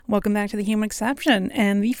Welcome back to The Human Exception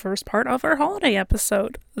and the first part of our holiday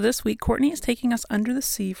episode. This week, Courtney is taking us under the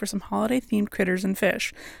sea for some holiday-themed critters and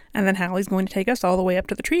fish. And then Hallie's going to take us all the way up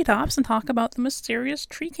to the treetops and talk about the mysterious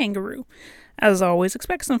tree kangaroo. As always,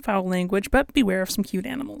 expect some foul language, but beware of some cute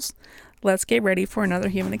animals. Let's get ready for another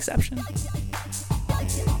Human Exception.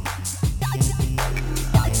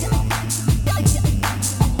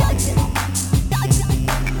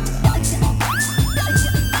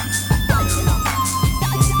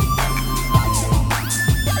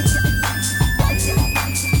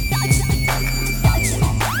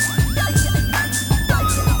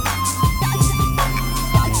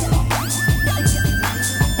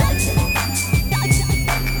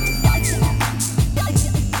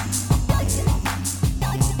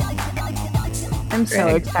 I'm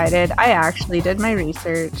so excited. I actually did my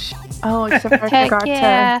research. Oh, except I forgot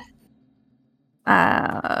to...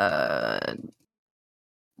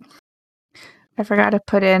 I forgot to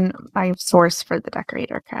put in my source for the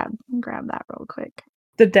decorator crab. Grab that real quick.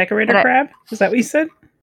 The decorator crab? Is that what you said?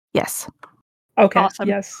 Yes. Okay. Awesome.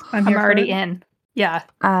 Yes. I'm already in. Yeah.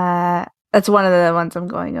 That's one of the ones I'm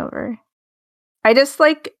going over.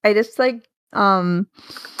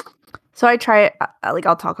 So I try,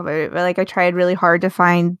 I'll talk about it, but I tried really hard to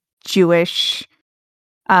find Jewish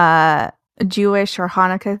or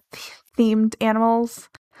Hanukkah themed animals,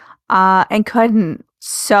 and couldn't.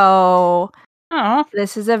 So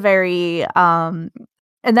this is a very, and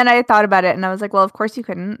then I thought about it and I was like, well, of course you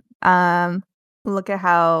couldn't. Look at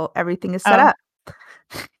how everything is set up.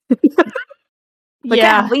 Look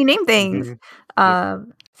at how we name things. So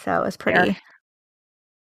it was pretty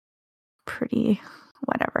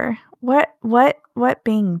whatever. What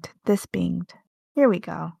binged? This binged. Here we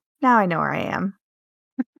go. Now I know where I am.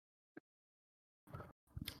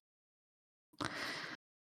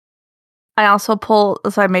 I also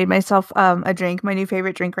so I made myself a drink. My new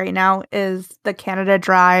favorite drink right now is the Canada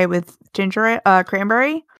Dry with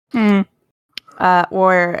cranberry.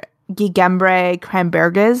 Or Gigembre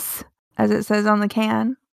Cranberges, as it says on the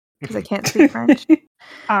can, because I can't speak French.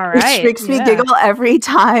 All right. Which makes me giggle every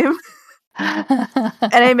time.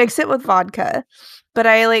 And I mix it with vodka. But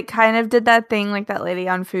I kind of did that thing like that lady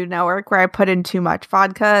on Food Network where I put in too much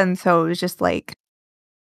vodka, and so it was just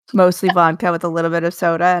mostly vodka with a little bit of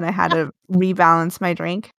soda, and I had to rebalance my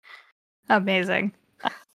drink. Amazing.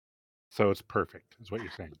 So it's perfect, is what you're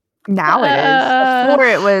saying. Now it is. Before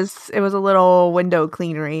it was a little window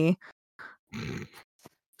cleanery.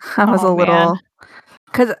 I was a little...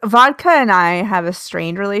 Because vodka and I have a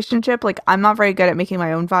strained relationship. I'm not very good at making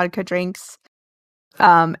my own vodka drinks.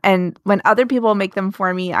 And when other people make them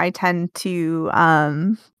for me, I tend to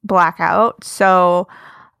black out. So,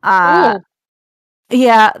 yeah,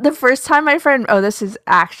 the first time my friend... Oh, this is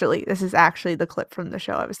actually the clip from the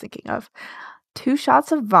show I was thinking of. 2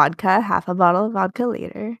 shots of vodka, half a bottle of vodka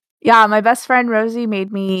later. Yeah, my best friend Rosie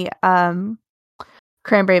made me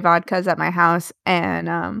cranberry vodkas at my house,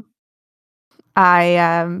 and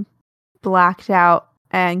I blacked out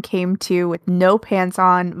and came to with no pants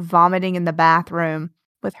on, vomiting in the bathroom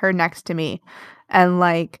with her next to me. And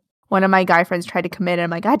one of my guy friends tried to come in, and I'm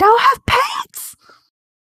like, I don't have pants.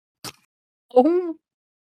 Oh,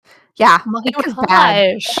 yeah, my it was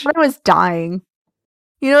bad. I was dying.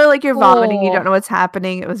 You're vomiting, you don't know what's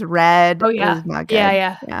happening. It was red. Oh yeah, it was not good.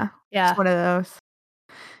 Yeah. It's one of those.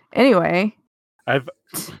 Anyway, I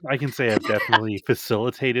can say I've definitely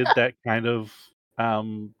facilitated that kind of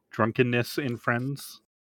drunkenness in friends.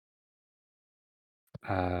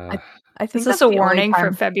 I think is this a warning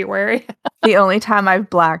for February? The only time I've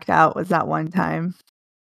blacked out was that one time.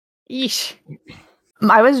 Yeesh.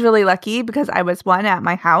 I was really lucky because I was at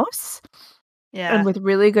my house. Yeah. And with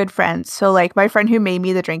really good friends. So my friend who made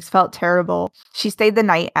me the drinks felt terrible. She stayed the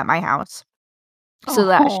night at my house. So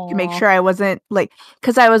that she could make sure I wasn't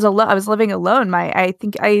because I was living alone. I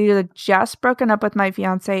think I either just broken up with my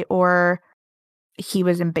fiance or he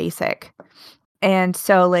was in basic. And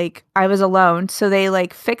so I was alone. So they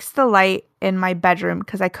fixed the light in my bedroom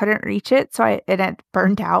because I couldn't reach it. So it had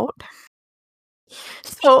burned out.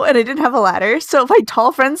 So, and I didn't have a ladder. So my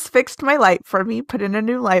tall friends fixed my light for me, put in a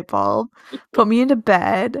new light bulb, put me into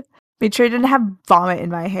bed, made sure I didn't have vomit in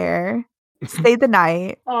my hair, stayed the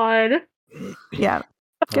night. Odd. Yeah.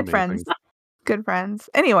 Good friends. Good friends.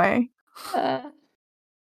 Anyway. Welcome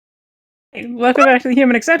back to The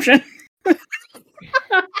Human Exception.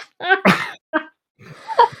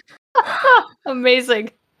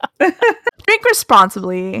 Amazing. Drink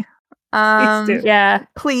responsibly. Yeah.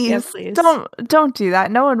 Please don't do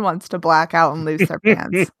that. No one wants to black out and lose their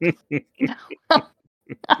pants.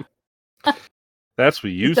 That's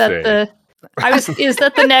what you say. Is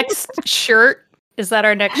that the next shirt? Is that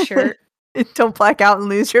our next shirt? Don't black out and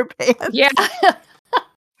lose your pants. Yeah.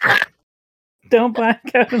 Don't black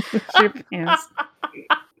out and lose your pants.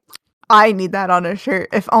 I need that on a shirt,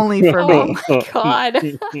 if only for me. Oh my god.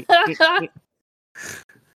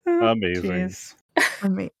 Amazing. Jeez. I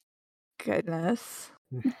mean, goodness.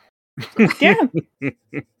 Yeah.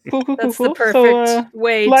 Cool. That's the perfect So,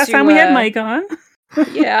 way last to, time we had Mike on.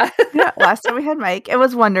 Yeah. Yeah, last time we had Mike, it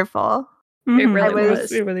was wonderful. It Mhm. really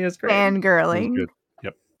was. It really was great. Fangirling. Good.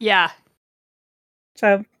 Yep. Yeah.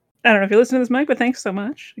 So I don't know if you listen to this, Mike, but thanks so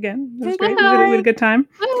much again. It was great. We Bye. had a good time.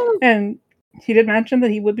 Woo. And he did mention that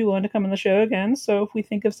he would be willing to come on the show again. So if we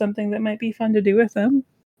think of something that might be fun to do with him,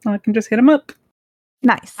 I can just hit him up.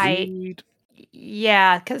 Nice.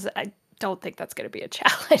 Yeah, because I don't think that's going to be a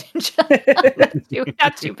challenge.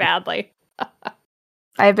 Not too badly.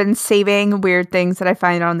 I've been saving weird things that I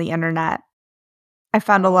find on the internet. I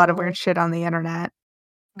found a lot of weird shit on the internet.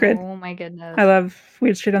 Good. Oh my goodness. I love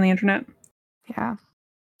weird shit on the internet. Yeah.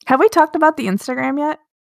 Have we talked about the Instagram yet?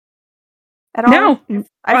 At all? No.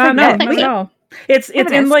 I forget. No, not at all. It's have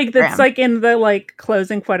an in like Instagram. it's like in the like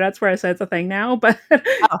closing quotes where I said it's a thing now. But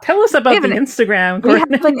Oh. tell us We about have the an- Instagram. We have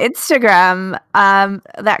Courtney. an Instagram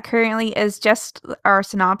that currently is just our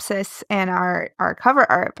synopsis and our cover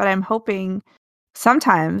art, but I'm hoping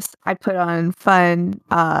sometimes I put on fun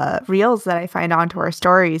reels that I find onto our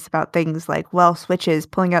stories about things like switches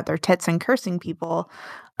pulling out their tits and cursing people.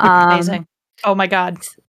 Amazing. Oh my god.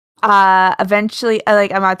 Eventually,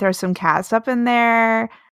 I might throw some cast up in there.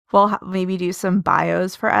 We'll maybe do some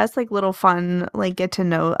bios for us, like little fun, like get to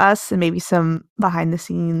know us, and maybe some behind the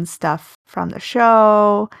scenes stuff from the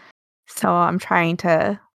show. So I'm trying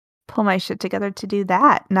to pull my shit together to do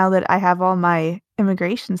that now that I have all my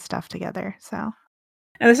immigration stuff together. So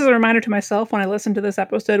And this is a reminder to myself when I listen to this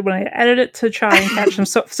episode when I edit it to try and catch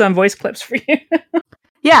some voice clips for you.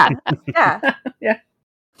 yeah. Yeah.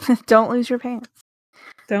 Don't lose your pants.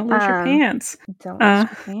 Don't lose your pants. Don't lose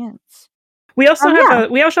your pants. We also yeah.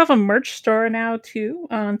 have a merch store now too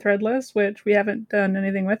on Threadless, which we haven't done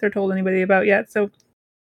anything with or told anybody about yet. So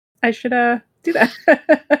I should do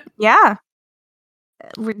that. Yeah.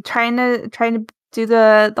 We're trying to do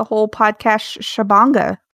the whole podcast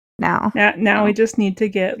shabanga now. Now we just need to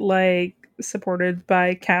get like supported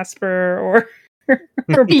by Casper or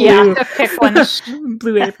Blue, Yeah, pick one.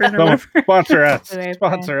 Blue Apron or whatever. Sponsor us. Blue Apron.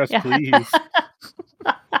 Sponsor us, Yeah. please.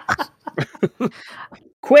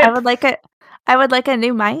 Quip. I would like a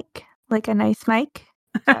new mic, like a nice mic.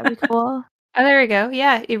 That'd be cool. Oh, there we go.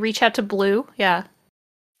 Yeah, you reach out to Blue. Yeah.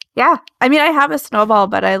 Yeah. I mean, I have a Snowball,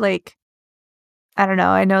 but I don't know.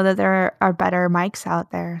 I know that there are better mics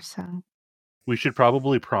out there, so. We should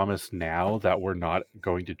probably promise now that we're not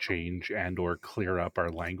going to change and or clear up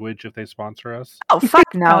our language if they sponsor us. Oh, fuck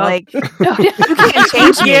no. Oh. You can't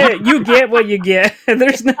change me. You get what you get.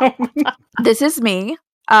 There's no. This is me.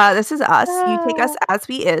 This is us. You take us as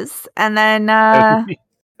we is, and then As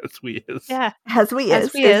we is. Yeah. as we As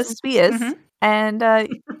is, we is. as we is, Mhm. and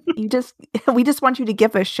we just want you to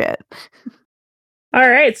give a shit. All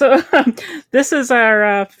right, so this is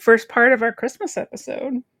our first part of our Christmas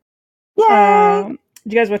episode. Yay!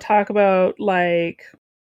 You guys would talk about like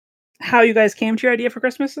how you guys came to your idea for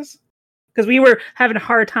Christmases? Because we were having a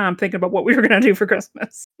hard time thinking about what we were going to do for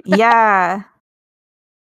Christmas. Yeah.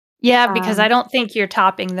 Yeah, because I don't think you're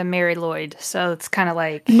topping the Mary Lloyd, so it's kind of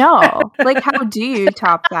like No. Like, how do you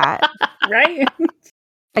top that? Right?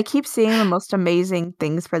 I keep seeing the most amazing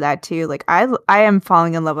things for that too. Like, I am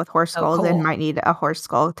falling in love with horse skulls cool. and might need a horse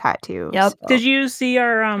skull tattoo. Yep. so. Did you see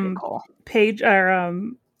our pretty cool. page, our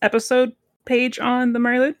episode page on the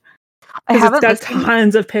Mary Lloyd? I Because haven't it's got listened.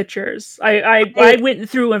 tons of pictures. I went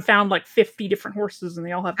through and found like 50 different horses, and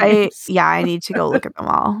they all have names. I need to go look at them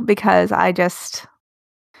all because I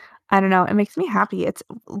don't know. It makes me happy. It's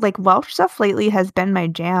like Welsh stuff lately has been my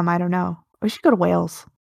jam. I don't know. We should go to Wales.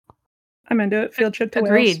 I'm into it. Field trip to Wales.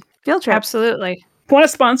 Agreed. Field trip. Absolutely. Want to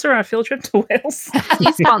sponsor our field trip to Wales?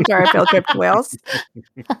 Please sponsor our field trip to Wales.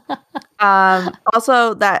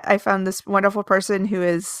 Also, that I found this wonderful person who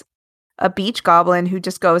is a beach goblin who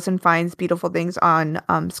just goes and finds beautiful things on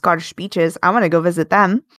Scottish beaches. I want to go visit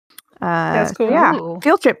them. That's cool. Yeah, Ooh.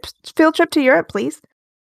 field trip to Europe, please.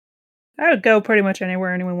 I would go pretty much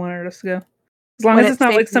anywhere anyone wanted us to go. As long When as it's not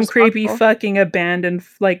safe like and some creepy responsible. fucking abandoned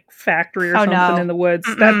like factory or Oh, something no. in the woods.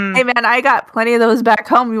 Mm-mm. Hey man, I got plenty of those back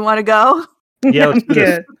home. You want to go? Yeah, let's do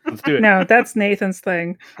this. Good. Let's do it. No, that's Nathan's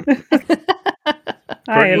thing. I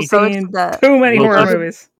have Courtney? seen The too many We'll horror just-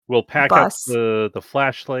 movies. We'll pack Bus. up the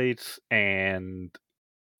flashlights and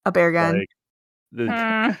a bear gun. like the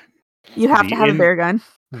Mm. You have the to have a bear gun.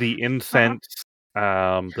 the incense,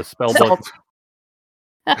 the spell Salt.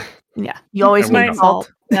 book, Yeah, you always And we need know.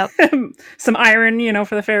 salt. Yep. Some iron,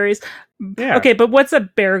 for the fairies. Yeah. Okay, but what's a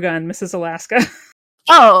bear gun, Mrs. Alaska?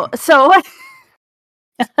 Oh, so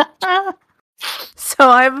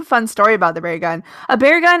I have a fun story about the bear gun. A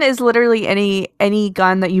bear gun is literally any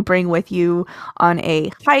gun that you bring with you on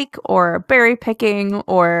a hike or berry picking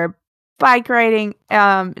or bike riding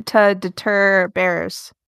to deter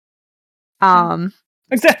bears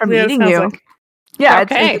Exactly, from that eating sounds you. like. Yeah,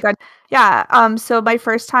 Okay. it's a good. Yeah. So my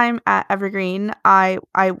first time at Evergreen,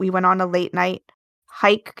 we went on a late night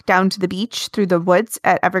hike down to the beach through the woods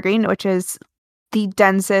at Evergreen, which is the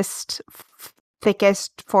densest,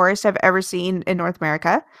 thickest forest I've ever seen in North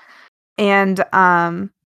America. And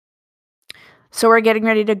so we're getting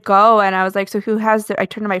ready to go, and I was like, "So who has the?" I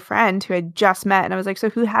turned to my friend who had just met, and I was like, "So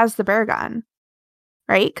who has the bear gun?"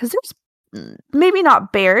 Right? Because there's maybe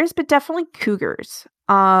not bears, but definitely cougars.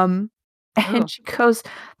 And Oh. she goes,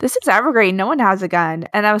 "This is Evergreen. No one has a gun."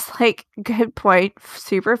 And I was like, "Good point.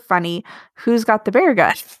 Super funny. Who's got the bear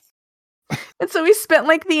gun?" And so we spent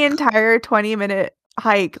like the entire 20-minute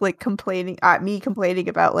hike like complaining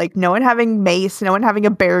about like no one having mace, no one having a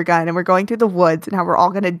bear gun, and we're going through the woods and how we're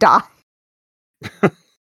all gonna die. God.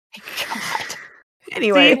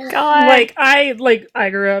 Anyway, See, God. I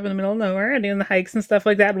grew up in the middle of nowhere doing the hikes and stuff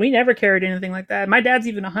like that. We never carried anything like that. My dad's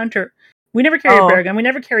even a hunter. We never carried a bear gun. We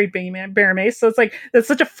never carried bear mace. So it's like that's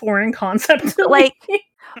such a foreign concept to like me.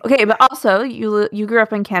 okay, but also you grew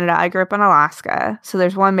up in Canada. I grew up in Alaska, so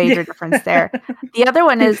there's one major difference there. The other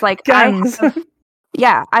one is like guns.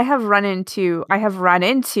 I have run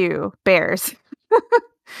into bears.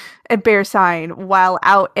 A bear sign while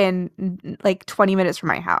out in like 20 minutes from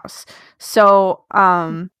my house. So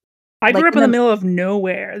I like grew up in the middle of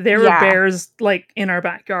nowhere. There were Yeah. bears like in our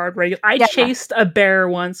backyard. Right, I Yeah. chased a bear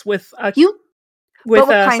once with But what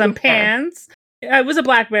kind some of bear? pans. It was a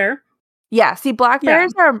black bear. Yeah, see, black Yeah.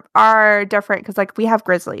 bears are different because like we have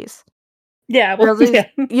grizzlies. Yeah, well, Grizzlies,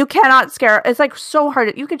 yeah. you cannot scare. It's like so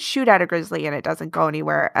hard. You could shoot at a grizzly and it doesn't go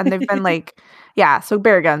anywhere. And they've been like, yeah, so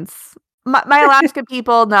bear guns. My Alaska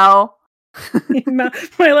people know. my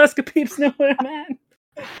Alaska peeps know what I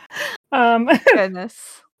meant.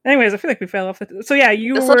 Goodness. Anyways, I feel like we fell off. So yeah,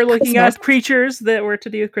 you It's were like looking Christmas. at creatures that were to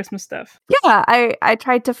do with Christmas stuff. Yeah, I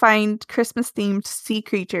tried to find Christmas themed sea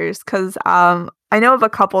creatures because I know of a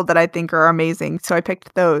couple that I think are amazing, so I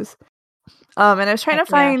picked those. And I was trying Heck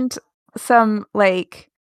to yeah. find some like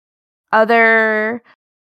other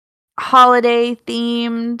holiday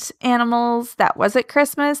themed animals that wasn't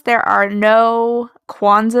Christmas. There are no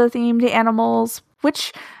Kwanzaa themed animals,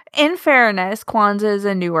 which in fairness, Kwanzaa is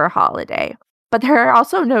a newer holiday. But there are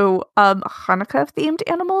also no Hanukkah themed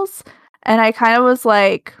animals. And I kind of was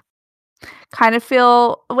like, kind of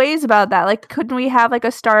feel ways about that. Like, couldn't we have like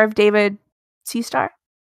a Star of David sea star?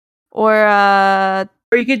 Or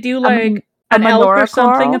Or you could do like a an elk or menorah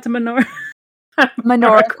something. coral? It's a menorah.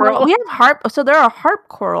 Menorah coral. We have harp. So there are harp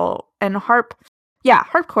coral and harp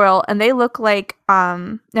coral, and they look like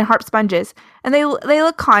and harp sponges, and they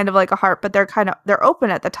look kind of like a harp, but they're open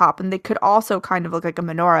at the top, and they could also kind of look like a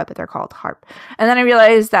menorah, but they're called harp. And then I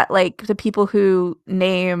realized that like the people who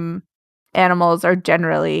name animals are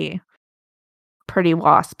generally pretty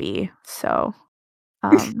waspy. So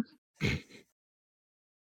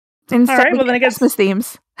instead, All right, well then I guess Christmas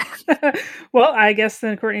themes. Well, I guess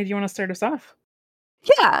then Courtney, do you want to start us off?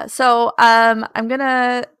 Yeah. So I'm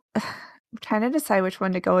trying to decide which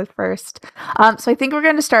one to go with first. So I think we're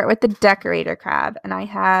going to start with the decorator crab, and I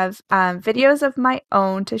have videos of my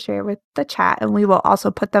own to share with the chat, and we will also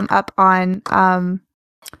put them up on the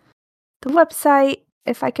website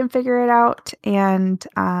if I can figure it out, and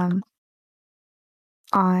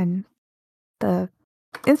on the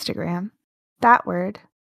Instagram. That word.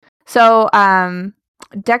 So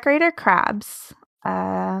decorator crabs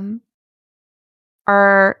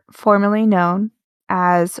are formerly known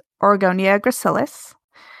as Oregonia gracilis.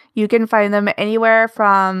 You can find them anywhere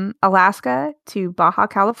from Alaska to Baja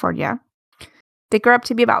California. They grow up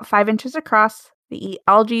to be about 5 inches across. They eat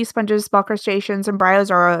algae, sponges, small crustaceans, and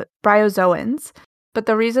bryozoans. But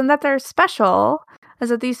the reason that they're special is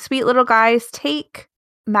that these sweet little guys take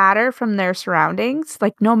matter from their surroundings,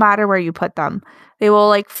 like no matter where you put them. They will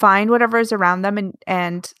like find whatever's around them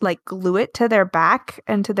and like glue it to their back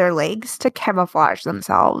and to their legs to camouflage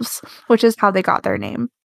themselves, which is how they got their name.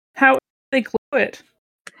 How do they glue it?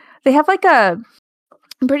 They have like I'm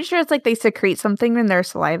pretty sure it's like they secrete something in their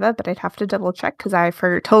saliva, but I'd have to double check because I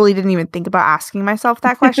totally didn't even think about asking myself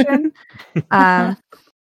that question.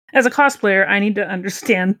 As a cosplayer, I need to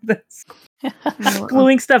understand this.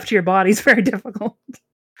 Gluing stuff to your body is very difficult.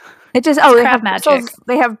 It just It's they crab have magic. bristles.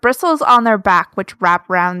 They have bristles on their back which wrap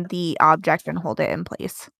around the object and hold it in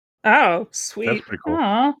place. Oh, sweet. That's pretty cool.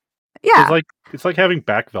 Aw. Yeah. It's like having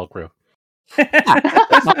back Velcro.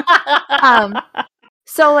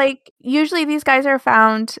 So like usually these guys are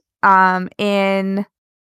found in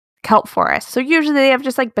kelp forests. So usually they have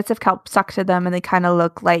just like bits of kelp stuck to them and they kind of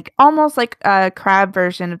look like almost like a crab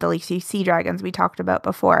version of the leafy sea dragons we talked about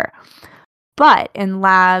before. But in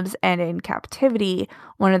labs and in captivity,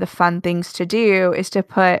 one of the fun things to do is to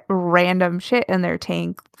put random shit in their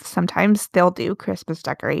tank. Sometimes they'll do Christmas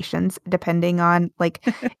decorations, depending on like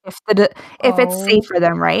if it's safe for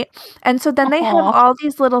them, right? And so then they have Aw. all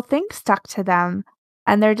these little things stuck to them,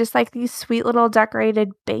 and they're just like these sweet little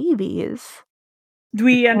decorated babies. Do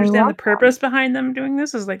we I understand the love them. purpose behind them doing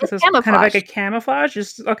this? Is It's this kind of like a camouflage. camouflage?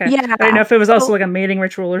 Just okay. Yeah. I didn't know if it was also So like a mating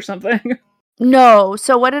ritual or something. no.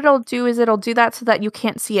 So what it'll do is it'll do that so that you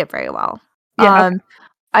can't see it very well. Yeah. Okay.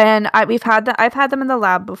 And I've had them in the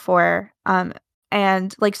lab before.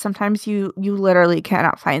 And like sometimes you literally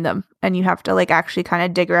cannot find them and you have to like actually kind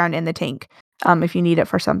of dig around in the tank if you need it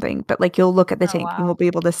for something. But like you'll look at the Oh, tank and wow. you'll be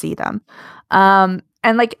able to see them.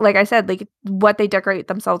 And like I said, like what they decorate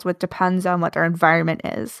themselves with depends on what their environment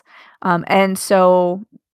is. And so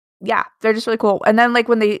yeah, they're just really cool. And then like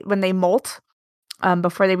when they molt,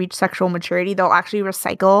 before they reach sexual maturity, they'll actually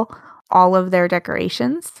recycle all of their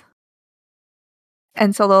decorations.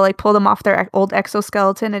 And so they'll like pull them off their old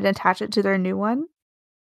exoskeleton and attach it to their new one.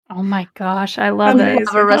 Oh my gosh, I love And it. they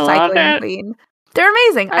have a Amazing. I love recycling it. queen. They're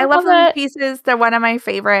amazing. I I love love them it. pieces. They're one of my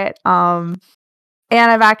favorite. And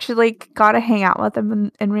I've actually got to hang out with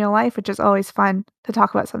them in real life, which is always fun to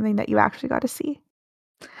talk about something that you actually got to see.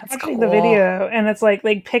 That's Watching cool. the video, and it's like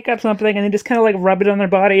they pick up something and they just kind of like rub it on their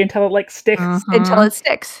body until it like sticks. Until it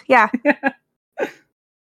sticks. Yeah.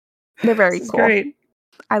 They're very This is cool. great.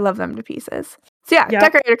 I love them to pieces. So yeah, Yep.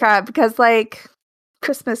 decorator crab because like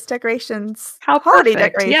Christmas decorations, How holiday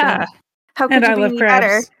perfect. decorations. Yeah. How could And you I be love any better?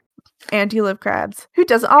 crabs. And you love crabs. Who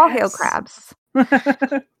doesn't? All hail Yes. crabs. We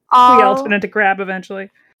all turn into crab eventually.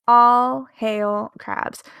 All hail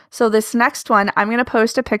crabs. So this next one, I'm going to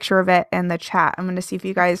post a picture of it in the chat. I'm going to see if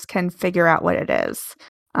you guys can figure out what it is.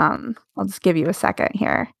 I'll just give you a second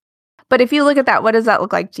here. But if you look at that, what does that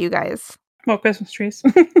look like to you guys? Well, Christmas trees.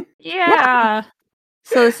 Yeah.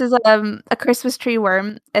 So this is a Christmas tree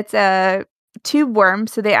worm. It's a tube worm.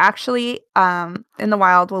 So they actually in the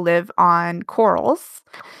wild will live on corals,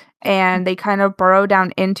 and they kind of burrow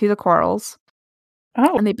down into the corals.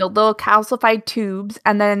 Oh. And they build little calcified tubes.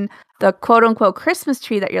 And then the quote unquote Christmas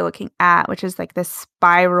tree that you're looking at, which is like this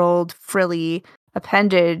spiraled, frilly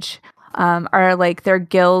appendage, are like their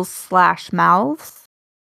gills / mouths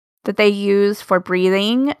that they use for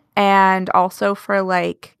breathing and also for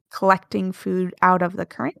like collecting food out of the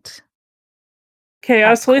current. Okay, I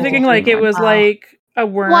was That's totally cool. thinking like it was Wow. like a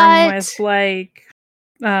worm What? with like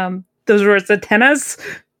those were its antennas,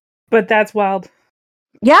 but that's wild.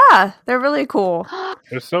 Yeah, they're really cool.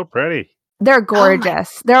 They're so pretty. They're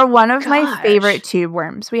gorgeous. They're one of my gosh. favorite tube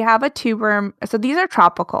worms. We have a tube worm. So these are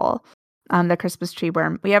tropical, the Christmas tree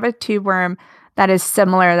worm. We have a tube worm that is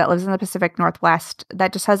similar that lives in the Pacific Northwest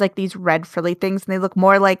that just has like these red frilly things, and they look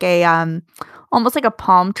more like a almost like a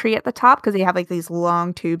palm tree at the top because they have like these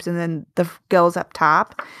long tubes and then the gills up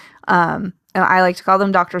top. And I like to call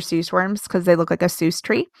them Dr. Seuss worms because they look like a Seuss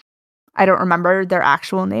tree. I don't remember their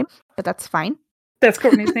actual name, but that's fine. That's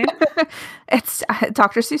Courtney's name. It's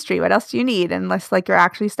Dr. Seuss tree. What else do you need unless like you're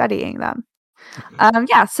actually studying them?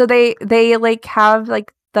 Yeah. So they like have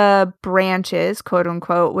like the branches, quote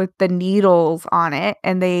unquote, with the needles on it,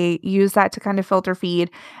 and they use that to kind of filter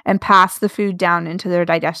feed and pass the food down into their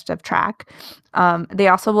digestive tract. They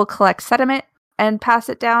also will collect sediment and pass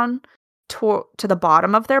it down to the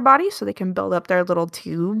bottom of their body so they can build up their little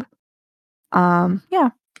tube. Yeah.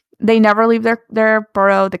 They never leave their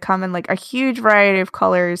burrow. They come in like a huge variety of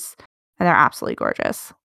colors, and they're absolutely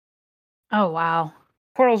gorgeous. Oh wow.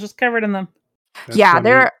 Coral's just covered in them. That's Yeah, so neat.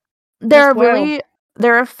 they're Just wild. really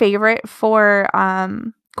they're a favorite for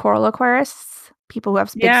coral aquarists, people who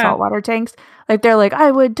have big Yeah. saltwater tanks. Like they're like,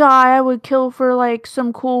 I would die, I would kill for like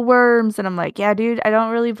some cool worms, and I'm like, yeah, dude, I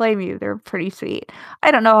don't really blame you. They're pretty sweet.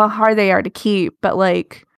 I don't know how hard they are to keep, but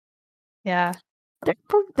like Yeah.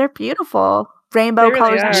 they're beautiful. Rainbow They really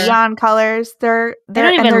colors, are. neon colors. They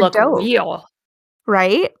don't even look dope, real.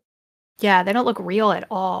 right? Yeah, they don't look real at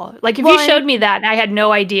all. Like if Well, you showed me that and I had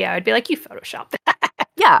no idea, I'd be like, you photoshopped that.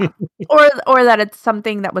 Yeah. or that it's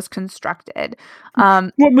something that was constructed.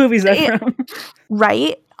 What movie is that it- from?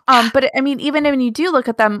 Right? But I mean, even when you do look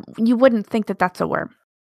at them, you wouldn't think that that's a worm.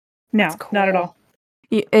 No, That's not at cool.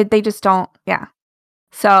 all. They just don't. Yeah.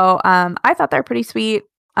 So I thought they're pretty sweet.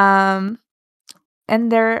 And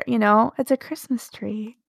they're, it's a Christmas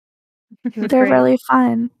tree. That's They're great. really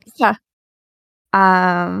fun. Yeah.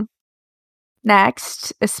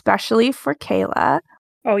 Next, especially for Kayla,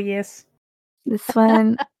 Oh, yes. this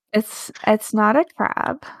one, it's not a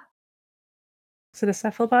crab. Is it a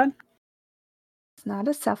cephalopod? It's not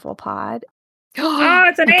a cephalopod. Oh,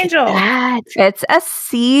 it's an Look at angel. that. It's a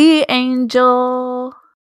sea angel.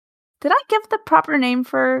 Did I give the proper name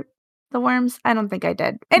for the worms? I don't think I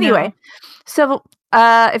did. Anyway, No. so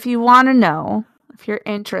if you want to know, if you're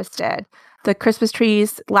interested, the Christmas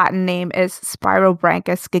tree's Latin name is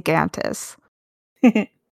Spirobranchus gigantus.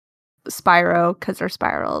 Spiro, because they're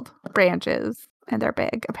spiraled branches and they're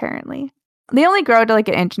big, apparently. They only grow to like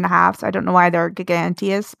 1.5 inches, so I don't know why they're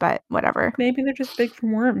giganteous, but whatever. Maybe they're just big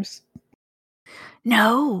from worms.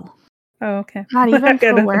 No, Oh, okay. not even Okay,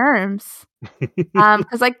 for then. worms.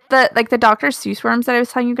 Because like the Dr. Seuss worms that I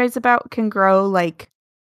was telling you guys about can grow like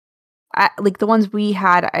the ones we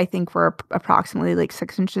had, I think were approximately like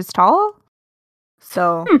 6 inches tall.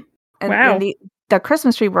 So, and Wow. the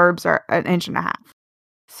Christmas tree worms are 1.5 inches.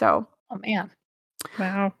 So, Oh man.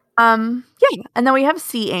 Wow. yeah, and then we have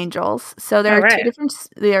sea angels. So there All are right.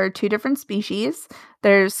 two different species.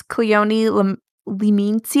 There's Cleone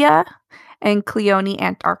limencia and Cleone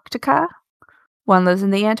antarctica. One lives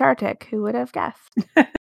in the Antarctic. Who would have guessed?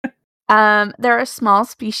 They're a small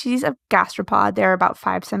species of gastropod. They're about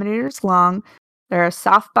 5 centimeters long. They're a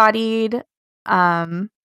soft-bodied gastropod,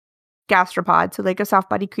 so like a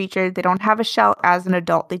soft-bodied creature. They don't have a shell as an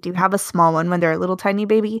adult. They do have a small one when they're a little tiny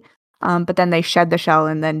baby, but then they shed the shell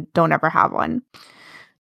and then don't ever have one.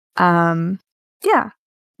 Yeah.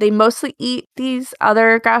 They mostly eat these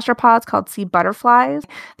other gastropods called sea butterflies.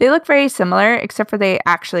 They look very similar, except for they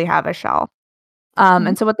actually have a shell.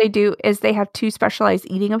 And so what they do is they have 2 specialized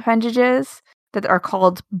eating appendages that are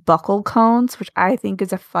called buccal cones, which I think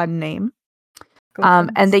is a fun name.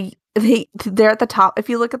 And they're at the top. If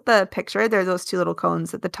you look at the picture, there are those 2 little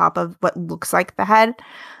cones at the top of what looks like the head,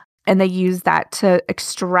 and they use that to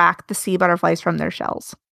extract the sea butterflies from their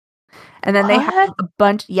shells. And then they have a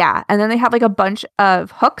bunch, and then they have like a bunch of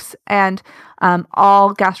hooks, and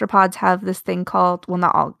all gastropods have this thing called, well,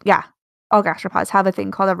 not all, all gastropods have a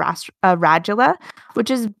thing called a radula, which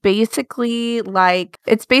is basically like,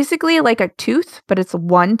 a tooth, but it's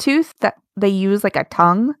one tooth that they use like a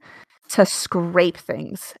tongue to scrape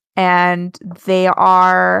things. And they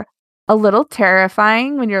are a little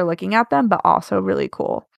terrifying when you're looking at them, but also really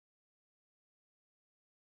cool.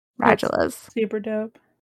 Radulas. Super dope.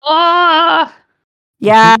 Ah.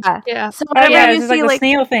 Yeah. Yeah. So Oh, whenever yeah, you it's just like see the like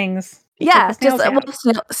snail things. yeah, Like the just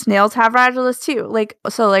snails have. snails have radulas too. Like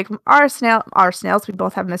our snails, we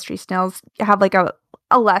both have mystery snails, have like a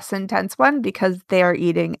less intense one because they are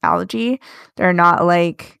eating algae. They're not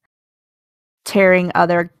like tearing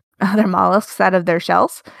other mollusks out of their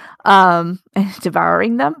shells and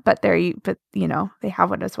devouring them, but they have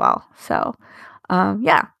one as well. So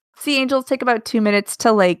yeah, sea angels take about 2 minutes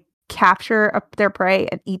to like capture their prey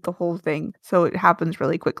and eat the whole thing, so it happens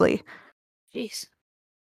really quickly. Jeez.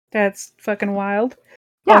 That's fucking wild.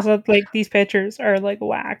 Yeah. Also, like, these pictures are like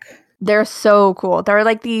whack. They're so cool. They're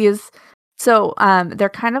like these, so they're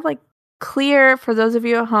kind of like clear. For those of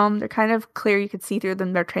you at home, they're kind of clear, you could see through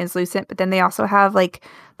them, they're translucent, but then they also have like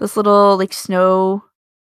this little like snowfall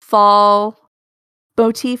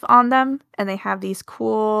motif on them, and they have these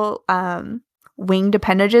cool winged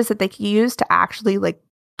appendages that they can use to actually like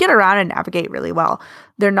get around and navigate really well.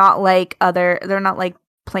 They're not like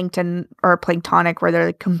plankton or planktonic where they're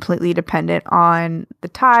like completely dependent on the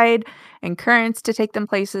tide and currents to take them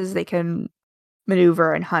places. They can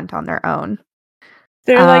maneuver and hunt on their own.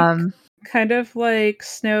 They're like kind of like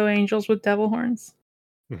snow angels with devil horns.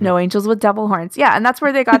 No angels with devil horns. Yeah, and that's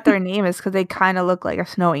where they got their name, is because they kind of look like a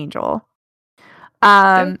snow angel.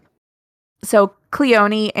 So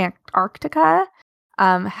Cleone antarctica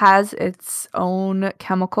has its own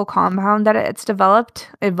chemical compound that it's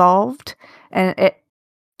evolved, and it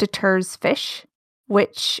deters fish,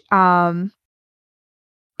 which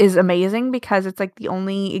is amazing because it's like the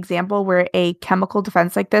only example where a chemical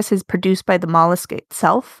defense like this is produced by the mollusk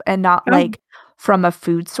itself and not like from a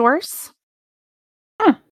food source.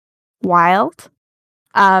 Wild.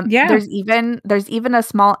 Yeah. There's even a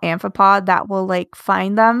small amphipod that will like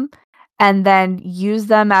find them and then use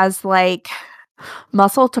them as like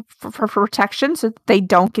muscle for protection so that they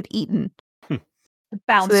don't get eaten. The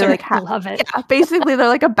bouncer. So they like love it. Yeah, basically they're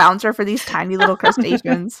like a bouncer for these tiny little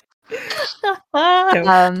crustaceans.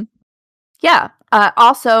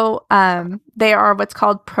 Also, they are what's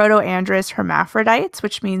called proto-androus hermaphrodites,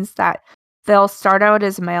 which means that they'll start out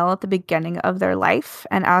as male at the beginning of their life,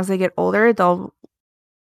 and as they get older, they'll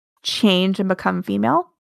change and become female.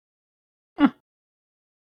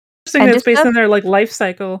 interesting that it's based on their like life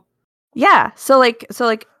cycle. Yeah. So like,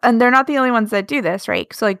 and they're not the only ones that do this,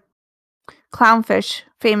 right? So like, clownfish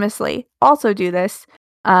famously also do this.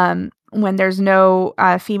 When there's no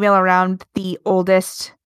female around, I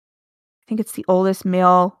think it's the oldest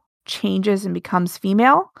male changes and becomes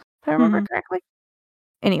female, if I remember correctly.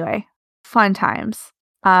 Anyway, fun times.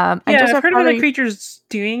 And Yeah, just I've heard of other further, creatures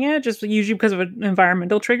doing it, just usually because of an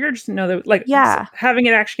environmental trigger. Just to know that, like, Yeah. having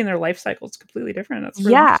it actually in their life cycle is completely different. That's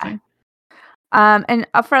really Yeah. interesting. And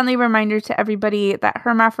a friendly reminder to everybody that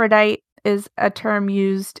hermaphrodite is a term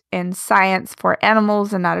used in science for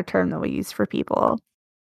animals and not a term that we use for people.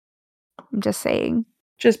 I'm just saying.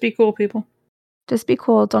 Just be cool, people. Just be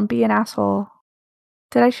cool. Don't be an asshole.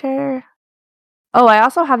 Did I share? Oh, I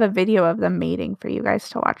also have a video of them mating for you guys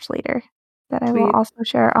to watch later that I will Sweet. also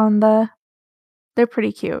share on the... They're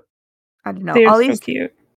pretty cute. I don't know. They're All so these,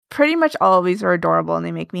 cute. pretty much all of these are adorable and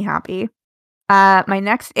they make me happy. My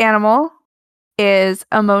next animal is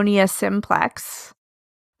Ammonia simplex,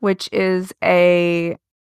 which is a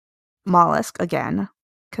mollusk again,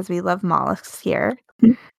 because we love mollusks here.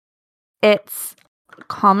 Mhm. It's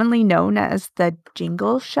commonly known as the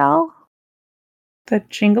jingle shell. The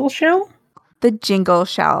jingle shell? The jingle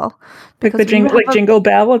shell. Like the Because when you jingle, like have jingle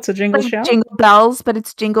bell, it's a jingle like shell jingle bells, but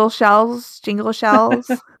it's jingle shells, jingle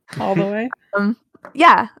shells. all the way.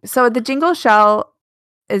 Yeah. So the jingle shell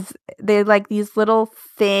they like these little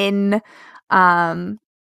thin, they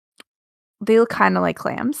look kind of like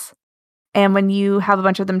clams. And when you have a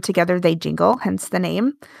bunch of them together, they jingle, hence the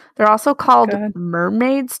name. They're also called God.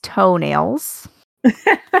 mermaid's toenails,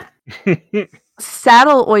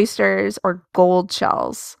 saddle oysters, or gold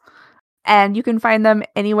shells. And you can find them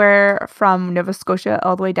anywhere from Nova Scotia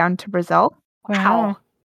all the way down to Brazil. Wow.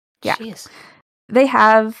 Yeah. Jeez. They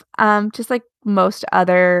have, just like most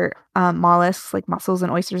other mollusks, like mussels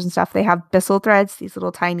and oysters and stuff, they have byssal threads, these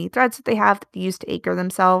little tiny threads that they have that they use to anchor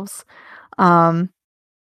themselves.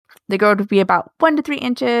 They grow to be about 1 to 3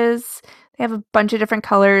 inches. They have a bunch of different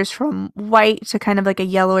colors, from white to kind of like a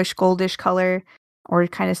yellowish, goldish color, or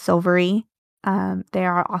kind of silvery. They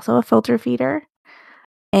are also a filter feeder.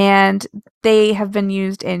 And they have been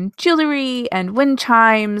used in jewelry and wind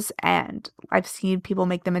chimes, and I've seen people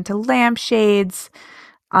make them into lampshades.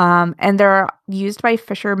 And they're used by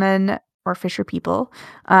fishermen or fisher people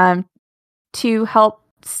to help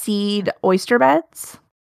seed oyster beds,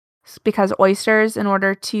 because oysters, in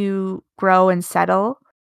order to grow and settle,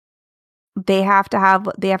 they have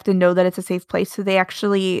to know that it's a safe place. So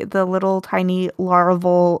the little tiny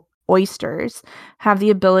larval oysters have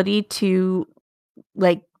the ability to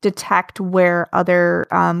like detect where other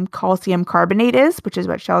calcium carbonate is, which is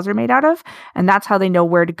what shells are made out of, and that's how they know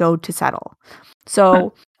where to go to settle.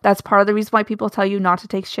 So that's part of the reason why people tell you not to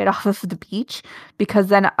take shit off of the beach, because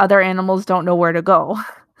then other animals don't know where to go.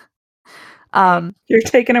 You're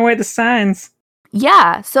taking away the signs.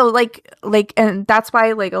 Yeah, so like and that's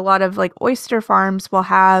why like a lot of like oyster farms will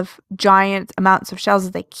have giant amounts of shells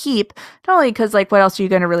that they keep, not only because like what else are you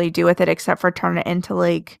going to really do with it except for turn it into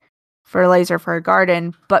like fertilizer for a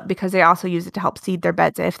garden, but because they also use it to help seed their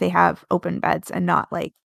beds if they have open beds, and not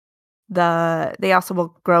like they also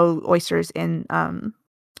will grow oysters in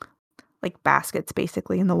like baskets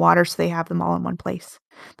basically in the water, so they have them all in one place.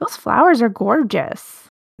 Those flowers are gorgeous.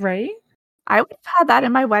 Right? I would have had that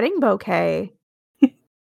in my wedding bouquet.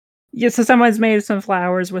 Yeah, so someone's made some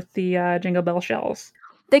flowers with the jingle bell shells.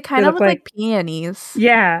 They kind They of look look like peonies.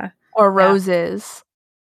 Yeah. Or roses.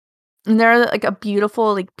 And they're like a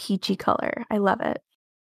beautiful, like peachy color. I love it.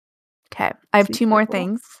 Okay. I have 2 more cool.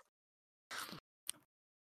 things.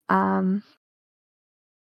 How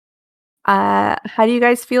do you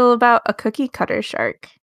guys feel about a cookie cutter shark?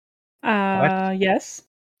 Yes.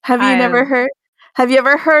 Have you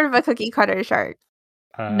ever heard of a cookie cutter shark?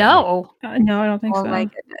 No. No, I don't think Oh so. my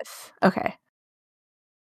goodness. Okay.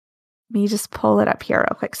 Let me just pull it up here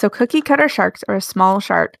real quick. So cookie cutter sharks are a small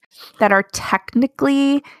shark that are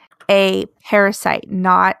technically a parasite,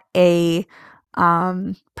 not a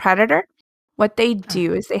predator. What they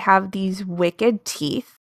do is they have these wicked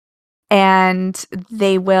teeth, and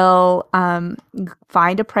they will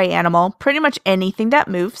find a prey animal, pretty much anything that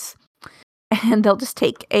moves, and they'll just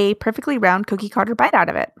take a perfectly round cookie cutter bite out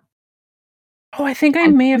of it. Oh, I think I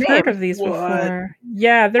Hence may the have heard name. of these What? before.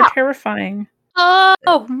 Yeah, they're terrifying.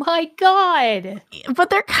 Oh my god. But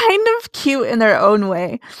they're kind of cute in their own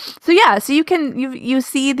way. So yeah, so you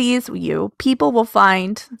see these, people will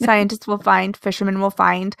find, scientists will find, fishermen will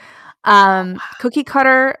find cookie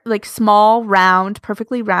cutter, like small, round,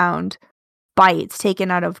 perfectly round bites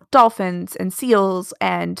taken out of dolphins and seals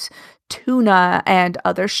and tuna and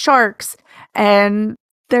other sharks, and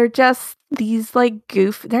they're just these like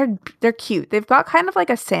they're cute. They've got kind of like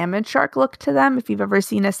a salmon shark look to them, if you've ever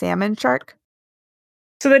seen a salmon shark.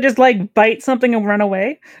 So they just like bite something and run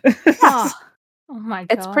away? Oh, oh my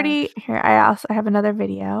god. It's pretty. Here, I have another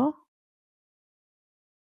video.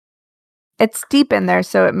 It's deep in there,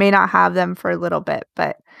 so it may not have them for a little bit,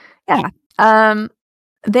 but yeah.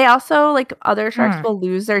 They also, like other sharks, will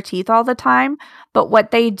lose their teeth all the time, but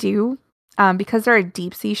what they do, because they're a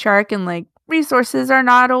deep sea shark and like resources are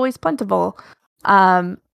not always plentiful,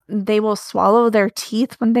 they will swallow their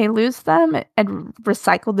teeth when they lose them and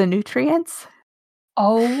recycle the nutrients.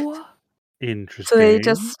 Oh. Interesting. So they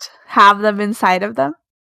just have them inside of them.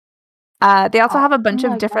 They also have a bunch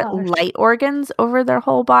of different light organs over their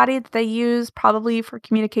whole body that they use, probably for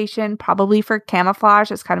communication, probably for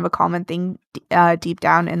camouflage. It's kind of a common thing deep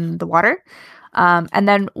down in the water. And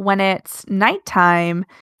then when it's nighttime,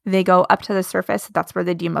 they go up to the surface. That's where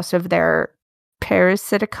they do most of their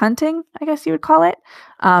parasitic hunting, I guess you would call it.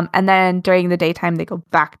 And then during the daytime, they go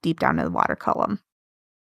back deep down in the water column.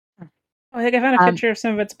 I think I found a picture of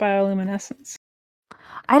some of its bioluminescence.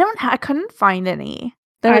 I couldn't find any.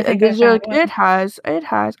 I think I found one. It has.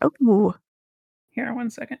 Oh, Here, 1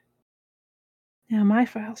 second. Yeah, my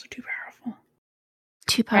files are too powerful.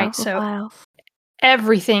 Too Right, powerful so files.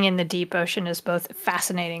 everything in the deep ocean is both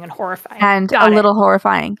fascinating and horrifying. And a little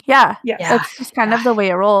horrifying. Yeah. Yes. Yeah. That's just kind of the way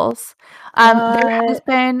it rolls. There has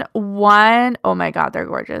been one, oh my god, they're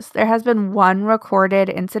gorgeous. There has been one recorded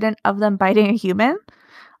incident of them biting a human.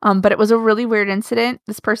 But it was a really weird incident.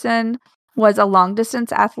 This person was a long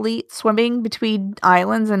distance athlete swimming between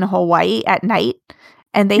islands in Hawaii at night,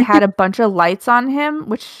 and they had a bunch of lights on him,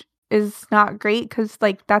 which is not great because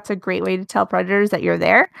like that's a great way to tell predators that you're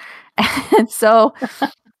there. And so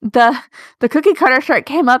the cookie cutter shark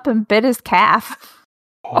came up and bit his calf.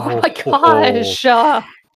 Oh my gosh.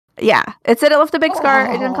 Yeah, it said it left a big scar.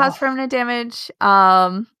 It didn't cause permanent damage.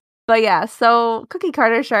 But yeah, so cookie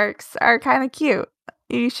cutter sharks are kind of cute.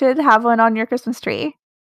 You should have one on your Christmas tree.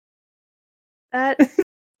 That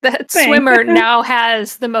swimmer now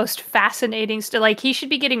has the most fascinating like he should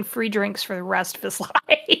be getting free drinks for the rest of his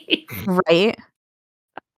life. Right.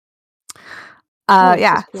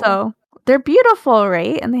 Yeah, cool. so they're beautiful,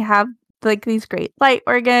 right? And they have like these great light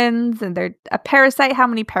organs, and they're a parasite. How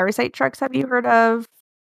many parasite sharks have you heard of?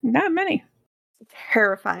 Not many.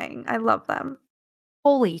 Terrifying. I love them.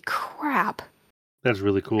 Holy crap. That's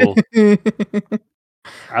really cool.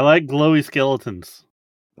 I like glowy skeletons.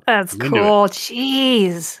 That's I'm into cool.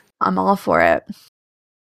 Jeez. I'm all for it.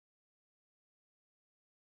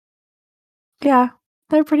 Yeah,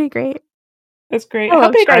 they're pretty great. That's great. I How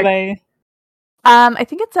love big are sharks. they? I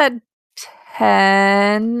think it's at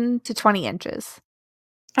 10 to 20 inches.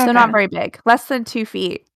 So Okay. not very big. Less than 2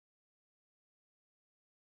 feet.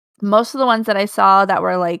 Most of the ones that I saw that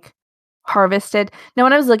were like harvested. Now,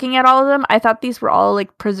 when I was looking at all of them, I thought these were all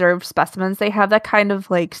like preserved specimens. They have that kind of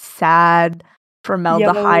like sad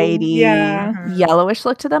formaldehyde yellowish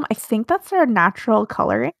look to them. I think that's their natural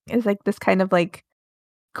coloring, is like this kind of like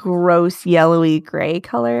gross yellowy gray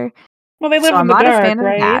color. Well, they live So in I'm the not a dark, fan of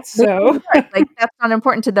right? that. They live in So the dark. Like that's not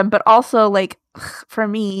important to them, but also like for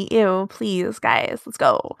me, ew, please guys, let's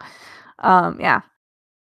go. Yeah.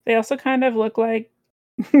 they also kind of look like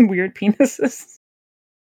weird penises.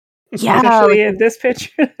 Yeah, Especially like in this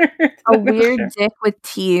picture. a weird dick with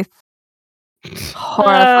teeth.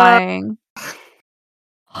 Horrifying.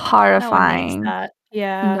 Horrifying. No one needs that.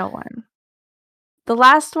 Yeah. No one. The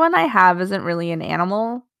last one I have isn't really an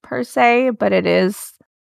animal per se, but it is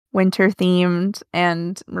winter themed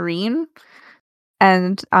and marine.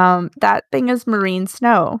 And that thing is marine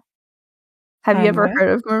snow. Have you ever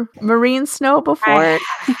heard of marine snow before? I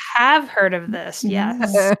have heard of this,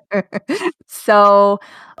 yes. So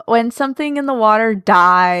when something in the water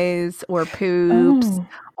dies or poops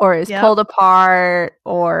or is pulled apart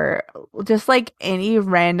or just like any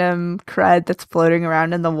random crud that's floating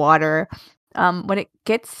around in the water, when it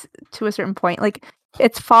gets to a certain point, like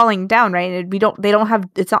it's falling down, right? And they don't have,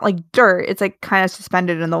 it's not like dirt, it's like kind of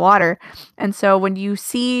suspended in the water. And so when you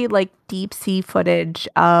see like deep sea footage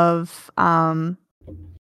of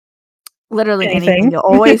literally anything, you'll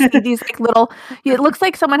always see these like little, it looks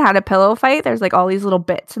like someone had a pillow fight. There's like all these little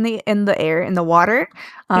bits in the air, in the water,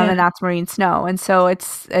 and that's marine snow. And so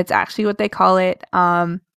it's actually what they call it.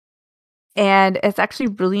 And it's actually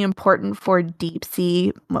really important for deep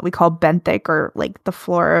sea, what we call benthic, or like the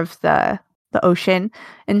floor of the ocean,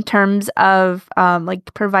 in terms of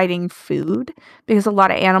like providing food, because a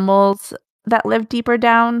lot of animals that live deeper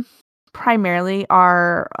down primarily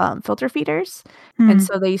are filter feeders, and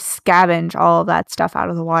so they scavenge all of that stuff out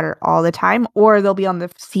of the water all the time, or they'll be on the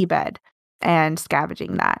seabed. and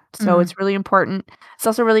scavenging that. So it's really important. It's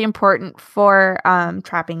also really important for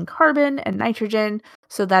trapping carbon and nitrogen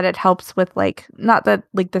so that it helps with like, not that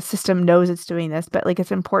like the system knows it's doing this, but like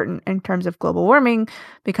it's important in terms of global warming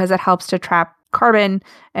because it helps to trap carbon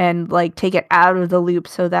and like take it out of the loop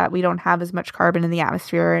so that we don't have as much carbon in the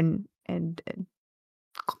atmosphere and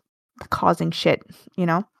causing shit, you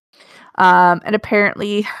know? And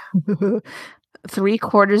apparently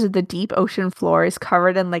 3/4 of the deep ocean floor is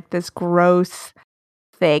covered in like this gross,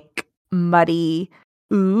 thick, muddy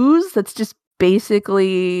ooze that's just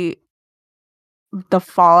basically the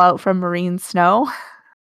fallout from marine snow.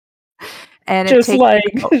 And it Just takes like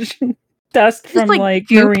dust from like like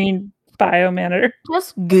goop. marine biomatter.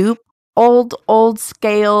 Just goop, old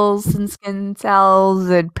scales and skin cells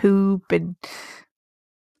and poop and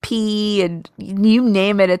pee and you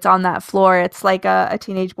name it, it's on that floor. It's like a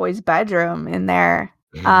teenage boy's bedroom in there.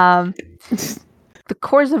 The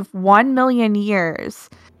course of 1 million years,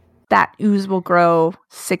 that ooze will grow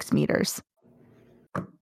 6 meters.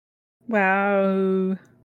 Wow.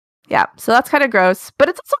 Yeah, so that's kind of gross, but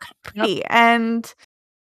it's also kind of pretty and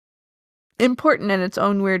important in its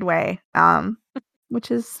own weird way, which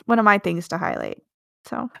is one of my things to highlight.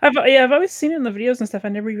 So I've always seen it in the videos and stuff. I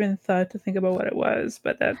never even thought to think about what it was,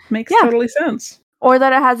 but that makes Yeah. totally sense. Or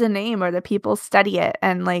that it has a name, or that people study it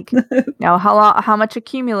and like know how much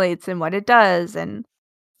accumulates and what it does, and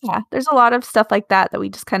yeah, there's a lot of stuff like that we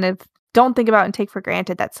just kind of don't think about and take for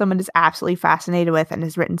granted that someone is absolutely fascinated with and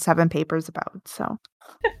has written 7 papers about. So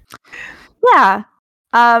yeah,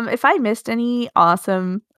 if I missed any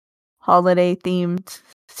awesome holiday themed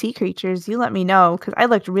sea creatures, you let me know because I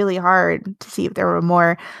looked really hard to see if there were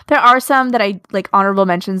more. There are some that I like honorable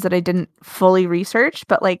mentions that I didn't fully research,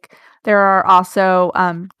 but like there are also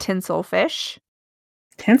tinselfish.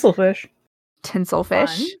 Tinselfish.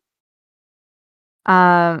 Tinselfish.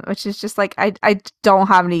 Which is just like I don't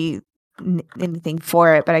have anything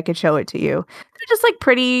for it, but I could show it to you. They're just like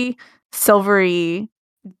pretty silvery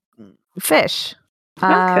fish.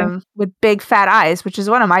 With big fat eyes, which is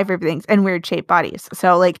one of my favorite things, and weird shaped bodies.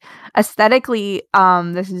 So like aesthetically,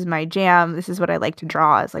 this is my jam. This is what I like to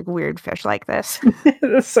draw, is like weird fish like this.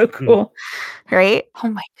 That's so cool. Right? Oh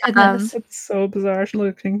my goodness. It's so bizarre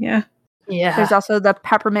looking, yeah. Yeah. There's also the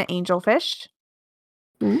peppermint angelfish.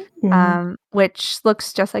 Which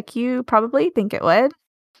looks just like you probably think it would.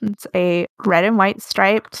 It's a red and white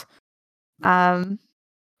striped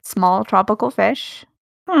small tropical fish.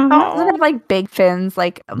 It doesn't have like big fins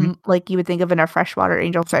like you would think of in a freshwater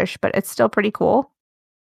angelfish, but it's still pretty cool.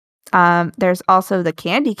 There's also the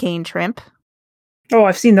candy cane shrimp. Oh,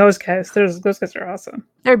 I've seen those guys. Those guys are awesome.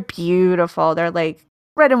 They're beautiful. They're like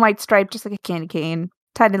red and white striped, just like a candy cane.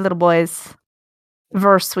 Tiny little boys.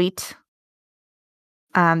 Very sweet.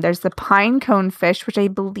 There's the pine cone fish, which I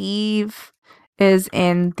believe is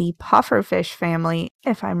in the pufferfish family,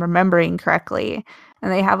 if I'm remembering correctly.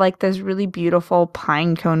 And they have like this really beautiful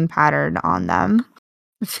pine cone pattern on them.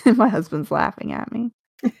 My husband's laughing at me.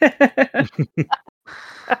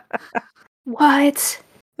 What?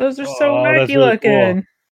 Those are so Oh, that's wacky really looking. cool.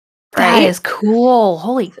 That is cool.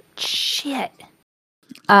 Holy shit.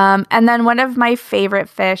 And then one of my favorite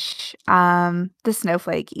fish, the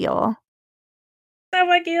snowflake eel.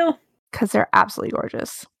 Snowflake eel. Because they're absolutely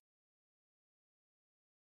gorgeous.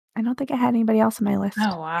 I don't think I had anybody else on my list.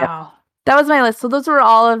 Oh wow. Yep. That was my list. So those were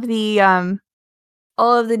all of the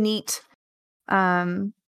neat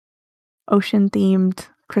ocean themed,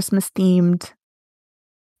 Christmas themed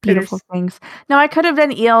beautiful things. Now I could have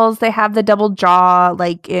done eels. They have the double jaw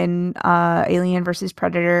like in Alien versus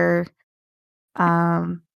Predator.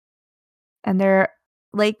 And they're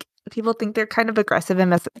like, people think they're kind of aggressive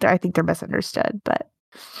and I think they're misunderstood, but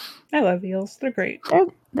I love eels. They're great.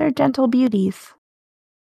 They're gentle beauties.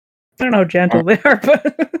 I don't know how gentle they are,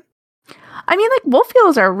 but I mean, like wolf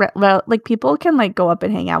eels are well, like people can like go up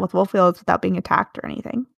and hang out with wolf eels without being attacked or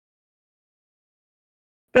anything.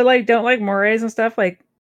 But like, don't like morays and stuff. Like,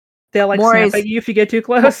 they'll like snap at you if you get too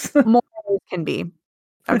close. Morays can be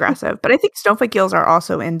aggressive, but I think snowflake eels are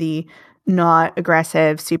also in the not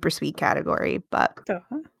aggressive, super sweet category. But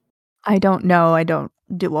I don't know. I don't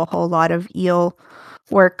do a whole lot of eel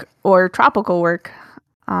work or tropical work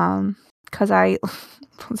because I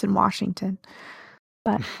was in Washington.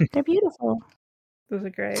 But they're beautiful. Those are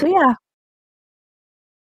great. So yeah.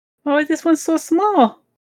 Oh, this one's so small.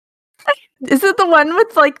 Is it the one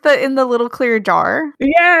with like in the little clear jar?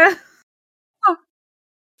 Yeah. Oh,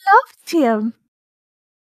 loved him.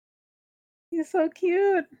 He's so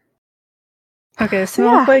cute. Okay,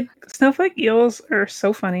 snowflake eels are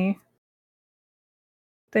so funny.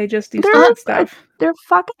 They just do fun stuff. They're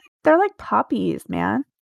like puppies, man.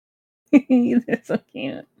 They're so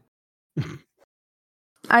cute.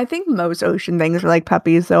 I think most ocean things are like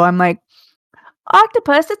puppies, so I'm like,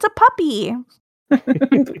 octopus, it's a puppy.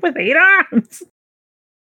 With 8 arms.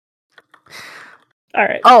 All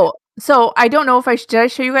right. Oh, so I don't know if did I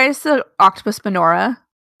show you guys the octopus menorah?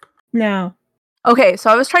 No. Okay, so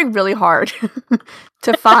I was trying really hard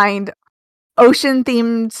to find ocean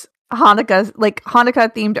themed Hanukkah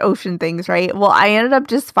themed ocean things, right? Well, I ended up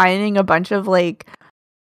just finding a bunch of like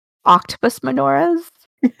octopus menorahs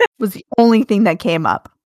was the only thing that came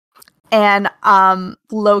up. And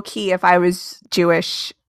low key, if I was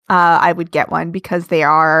Jewish, I would get one because they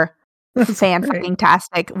are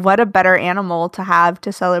fan-fucking-tastic. What a better animal to have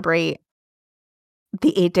to celebrate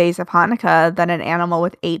the 8 days of Hanukkah than an animal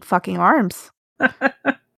with 8 fucking arms.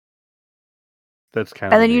 That's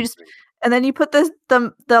kind of And then you put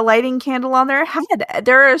the lighting candle on their head.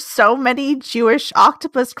 There are so many Jewish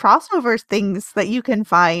octopus crossover things that you can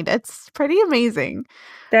find. It's pretty amazing.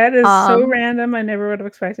 That is so random. I never would have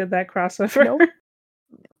expected that crossover.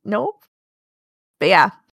 Nope. But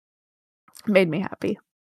yeah, made me happy.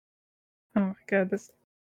 Oh my god,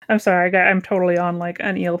 I'm sorry, I'm totally on like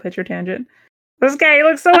an eel picture tangent. This guy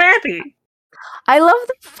looks so happy. I love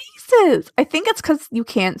the faces. I think it's because you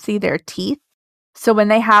can't see their teeth. So when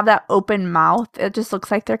they have that open mouth, it just looks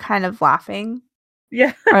like they're kind of laughing.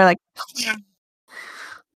 Yeah. Or like,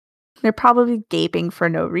 they're probably gaping for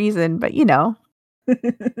no reason, but you know. All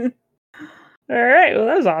right, well,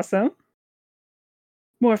 that was awesome.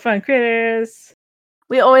 More fun critters.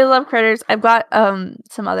 We always love critters. I've got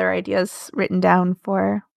some other ideas written down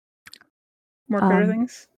for more critter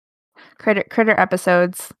things. Critter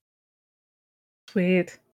episodes.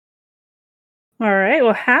 Sweet. All right.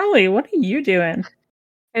 Well, Hallie, what are you doing?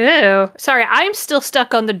 Ew. Sorry, I'm still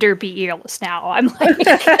stuck on the derpy eels now. I'm like,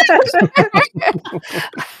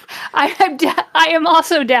 I am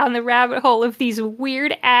also down the rabbit hole of these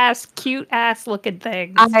weird ass, cute ass looking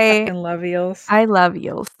things. I fucking love eels. I love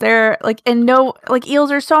eels. They're like,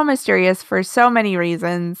 eels are so mysterious for so many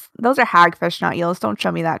reasons. Those are hagfish, not eels. Don't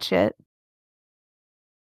show me that shit.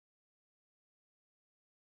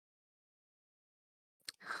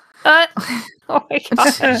 Oh my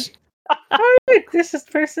gosh. This is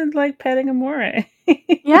person like petting a moray.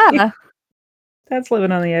 Yeah. That's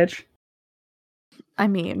living on the edge. I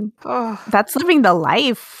mean, that's living the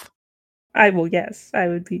life. Yes, I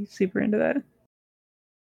would be super into that.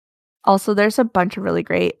 Also, there's a bunch of really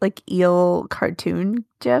great like eel cartoon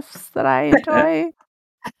gifs that I enjoy.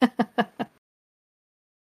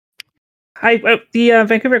 The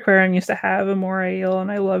Vancouver Aquarium used to have a moray eel,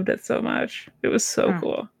 and I loved it so much. It was so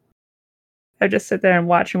cool. I just sit there and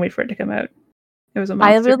watch and wait for it to come out. It was a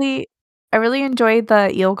monster. I really enjoyed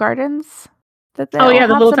the eel gardens that they the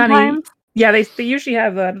little sometimes. tiny. Yeah, they usually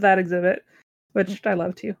have that exhibit, which I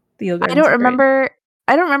love too. The eel gardens. I don't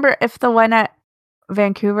remember if the one at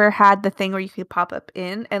Vancouver had the thing where you could pop up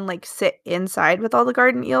in and like sit inside with all the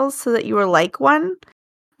garden eels, so that you were like one.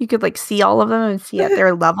 You could like see all of them and see at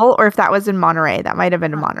their level, or if that was in Monterey. That might have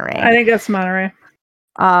been in Monterey. I think that's Monterey.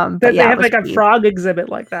 But they have like a frog exhibit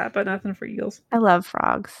like that, but nothing for eels. I love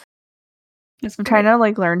frogs. I'm trying to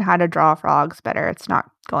like learn how to draw frogs better. It's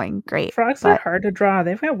not going great. Frogs are hard to draw.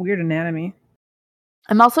 They've got weird anatomy.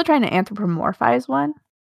 I'm also trying to anthropomorphize one.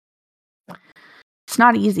 It's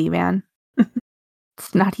not easy, man.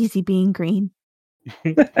 It's not easy being green.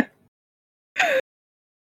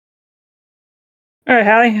 All right,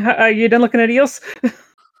 Hallie, are you done looking at eels?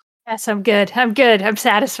 Yes, I'm good. I'm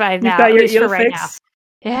satisfied now. You got your eel right fix? Now.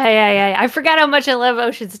 Yeah. I forgot how much I love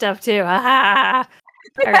ocean stuff too. All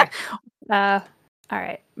right. All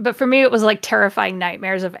right. But for me, it was like terrifying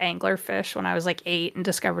nightmares of anglerfish when I was like 8 and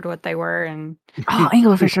discovered what they were. And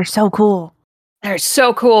anglerfish are so cool. They're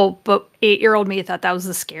so cool, but 8-year-old me thought that was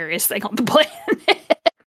the scariest thing on the planet.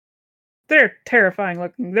 They're terrifying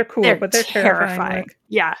looking. They're cool, but they're terrifying.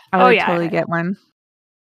 Yeah. I would totally get one.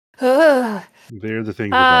 They're the things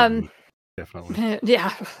about me. Definitely.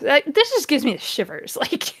 Yeah. This just gives me the shivers.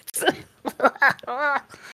 Like, all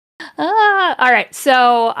right.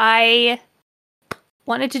 So I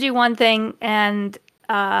wanted to do one thing, and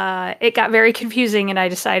it got very confusing, and I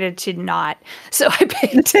decided to not. So I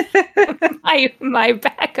picked my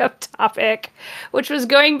backup topic, which was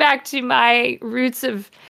going back to my roots of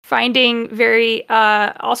finding very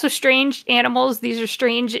also strange animals. These are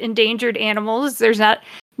strange endangered animals. There's not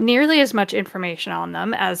nearly as much information on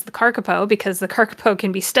them as the kakapo, because the kakapo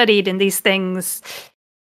can be studied, and these things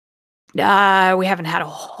we haven't had a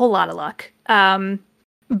whole lot of luck.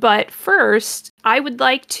 But first, I would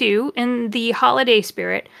like to, in the holiday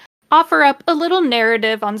spirit, offer up a little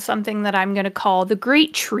narrative on something that I'm going to call the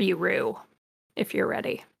Great Tree Roo, if you're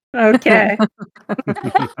ready. Okay.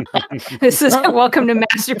 This is welcome to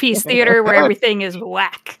Masterpiece Theater, where everything is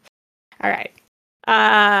whack. All right.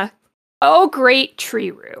 Oh, great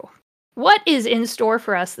Tree-Roo. What is in store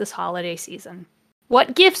for us this holiday season?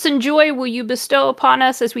 What gifts and joy will you bestow upon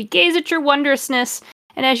us as we gaze at your wondrousness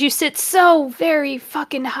and as you sit so very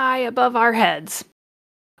fucking high above our heads?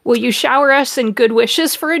 Will you shower us in good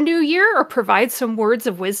wishes for a new year or provide some words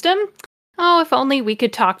of wisdom? Oh, if only we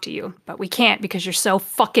could talk to you, but we can't because you're so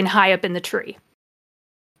fucking high up in the tree.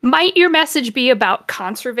 Might your message be about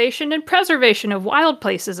conservation and preservation of wild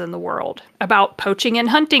places in the world? About poaching and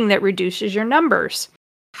hunting that reduces your numbers?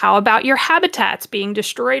 How about your habitats being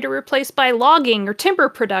destroyed or replaced by logging or timber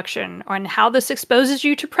production, and how this exposes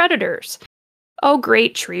you to predators? Oh,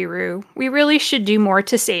 great Tree-Roo, we really should do more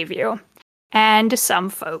to save you. And some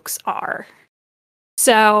folks are.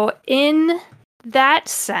 So, in that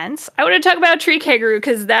sense, I want to talk about tree kangaroo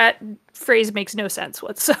because that phrase makes no sense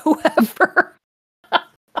whatsoever.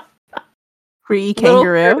 Tree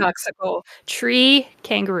kangaroo. Paradoxical. Tree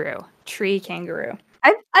kangaroo. Tree kangaroo.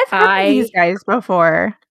 I've heard of these guys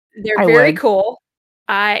before. They're very cool.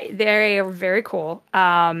 They are very cool.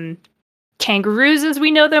 Kangaroos, as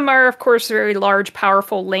we know them, are of course very large,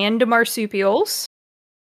 powerful land marsupials.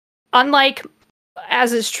 Unlike,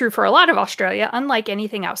 as is true for a lot of Australia, unlike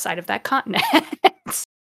anything outside of that continent.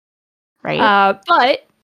 Right. But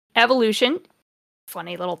evolution,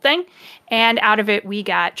 funny little thing, and out of it we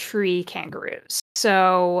got tree kangaroos.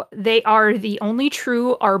 So they are the only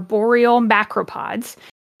true arboreal macropods,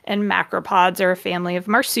 and macropods are a family of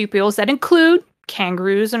marsupials that include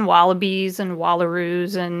kangaroos and wallabies and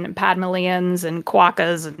wallaroos and padmalians and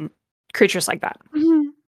quokkas and creatures like that.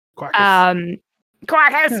 Quackers.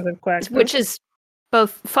 Quokkas, which is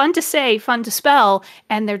both fun to say, fun to spell,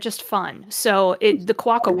 and they're just fun. So the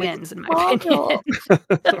quokka wins, in my opinion.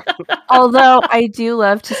 Although I do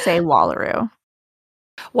love to say wallaroo.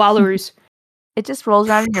 Wallaroos. It just rolls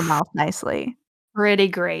out in your mouth nicely. Pretty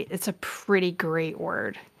great. It's a pretty great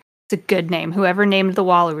word. It's a good name. Whoever named the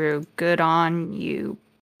wallaroo, good on you,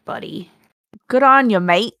 buddy. Good on you,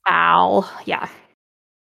 mate. Ow. Yeah.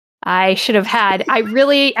 I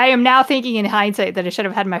am now thinking in hindsight that I should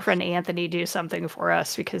have had my friend Anthony do something for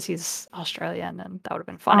us because he's Australian and that would have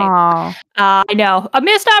been funny. I know. A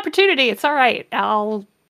missed opportunity. It's all right. I'll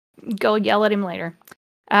go yell at him later.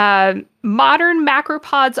 Modern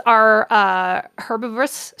macropods are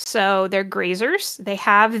herbivorous, so they're grazers. They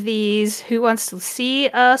have these, who wants to see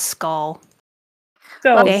a skull?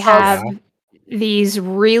 They have these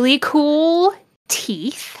really cool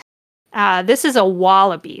teeth. This is a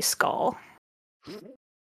wallaby skull.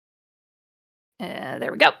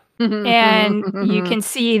 There we go. And you can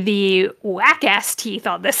see the whack-ass teeth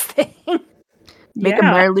on this thing. Make a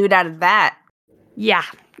bear loot out of that. Yeah.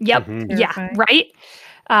 Yep. Mm-hmm. Yeah. Right?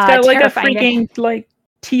 It's got like a freaking like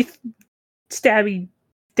teeth stabby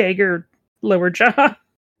dagger lower jaw.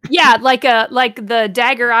 Yeah, like the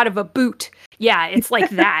dagger out of a boot. Yeah, it's like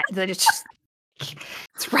that.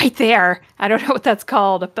 It's right there. I don't know what that's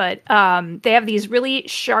called, but they have these really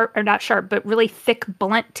sharp, or not sharp, but really thick,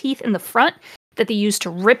 blunt teeth in the front that they use to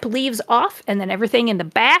rip leaves off, and then everything in the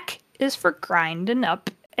back is for grinding up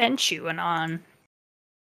and chewing on.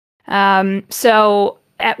 So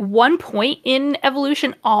at one point in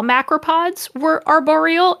evolution, all macropods were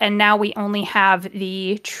arboreal, and now we only have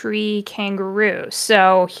the tree kangaroo.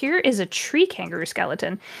 So here is a tree kangaroo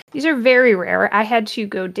skeleton. These are very rare. I had to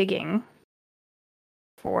go digging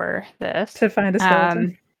for this. To find a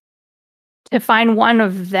skeleton? To find one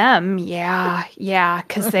of them, yeah,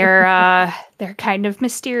 because they're kind of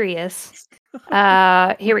mysterious.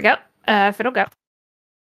 Here we go. If it'll go.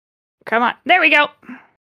 Come on. There we go.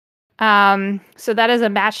 So that is a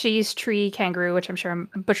Matchy's tree kangaroo, which I'm sure I'm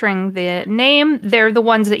butchering the name. They're the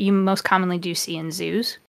ones that you most commonly do see in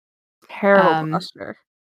zoos. Terrible posture.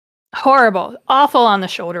 Horrible. Awful on the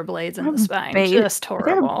shoulder blades and the spine. Just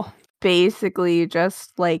horrible. They're basically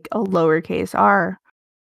just like a lowercase r.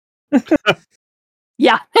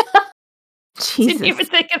 Yeah. Jesus. Didn't even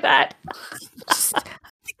think of that. That's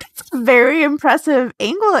a very impressive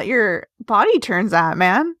angle that your body turns at,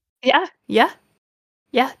 man. Yeah,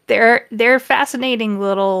 they're fascinating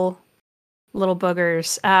little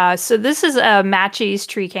boogers. So this is a Matchy's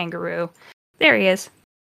tree kangaroo. There he is.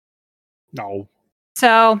 No.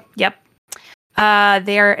 So, yep.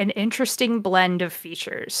 They're an interesting blend of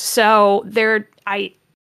features. So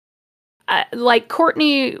like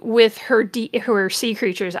Courtney with her sea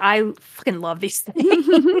creatures. I fucking love these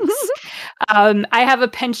things. I have a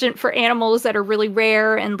penchant for animals that are really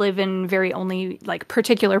rare and live in very only like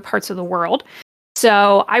particular parts of the world.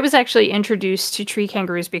 So I was actually introduced to tree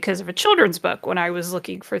kangaroos because of a children's book when I was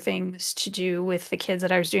looking for things to do with the kids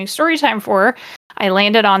that I was doing story time for. I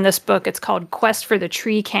landed on this book. It's called Quest for the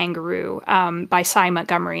Tree Kangaroo by Cy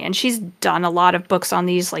Montgomery. And she's done a lot of books on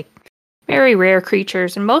these like very rare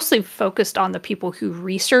creatures and mostly focused on the people who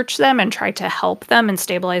research them and try to help them and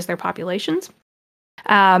stabilize their populations.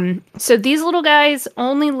 So these little guys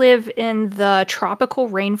only live in the tropical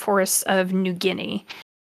rainforests of New Guinea.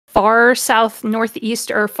 Far south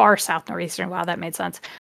northeastern. Wow, that made sense.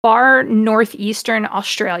 Far northeastern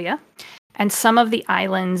Australia, and some of the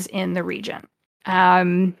islands in the region.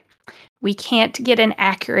 We can't get an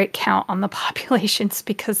accurate count on the populations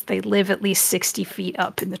because they live at least 60 feet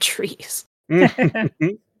up in the trees.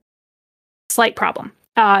 Slight problem.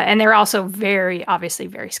 And they're also obviously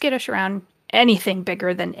very skittish around anything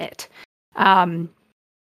bigger than it.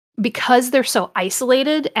 Because they're so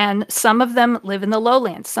isolated, and some of them live in the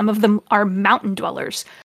lowlands, some of them are mountain dwellers.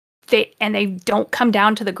 They don't come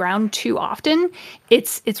down to the ground too often.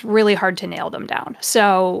 It's really hard to nail them down.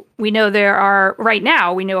 So we know right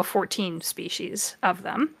now we know of 14 species of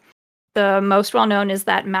them. The most well known is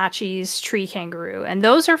that Matchie's tree kangaroo, and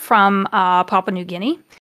those are from Papua New Guinea,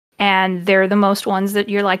 and they're the most ones that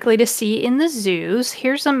you're likely to see in the zoos.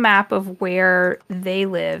 Here's a map of where they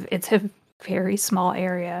live. It's a very small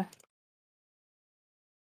area.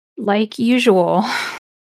 Like usual.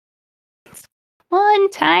 One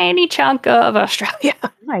tiny chunk of Australia. Oh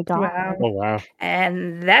my god. Wow. Oh, wow.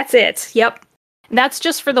 And that's it. Yep. That's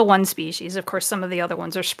just for the one species. Of course, some of the other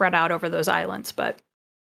ones are spread out over those islands, but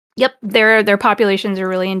yep, their populations are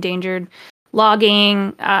really endangered.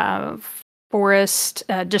 Logging, forest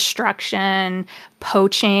destruction,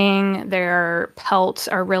 poaching, their pelts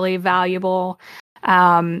are really valuable.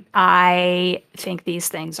 I think these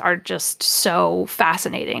things are just so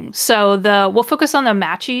fascinating. So we'll focus on the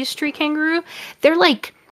Matchie's tree kangaroo. They're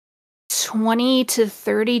like 20 to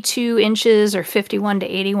 32 inches or 51 to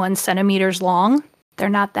 81 centimeters long. They're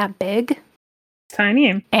not that big.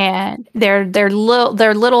 Tiny. And they're little.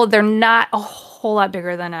 They're not a whole lot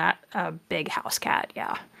bigger than a big house cat.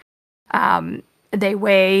 Yeah. They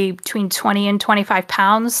weigh between 20 and 25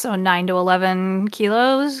 pounds, so 9 to 11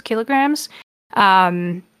 kilograms.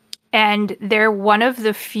 And they're one of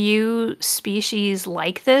the few species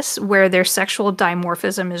like this where their sexual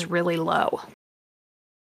dimorphism is really low.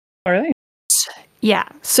 Are they? Yeah.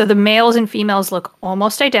 So the males and females look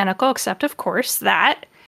almost identical, except of course that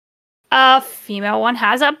a female one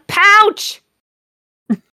has a pouch.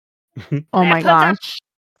 Oh my puts a gosh.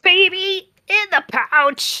 Baby in the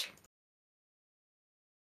pouch.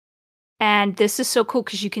 And this is so cool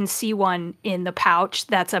because you can see one in the pouch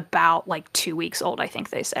that's about like 2 weeks old, I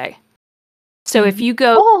think they say. So if you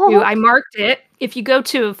go to, I marked it, if you go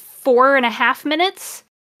to 4.5 minutes,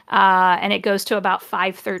 and it goes to about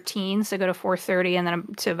 5:13, so go to 4:30 and then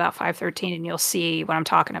to about 5:13 and you'll see what I'm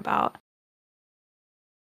talking about.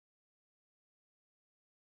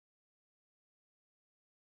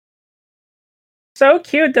 So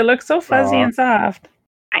cute. They look so fuzzy Aw. and soft.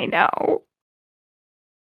 I know.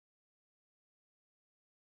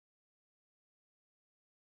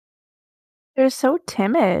 They're so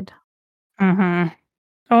timid. Mm-hmm.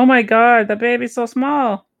 Oh my god, the baby's so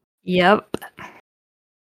small. Yep.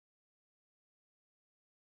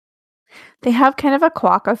 They have kind of a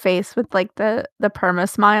quokka face with like the perma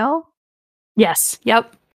smile. Yes.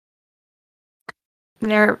 Yep.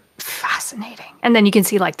 They're fascinating. And then you can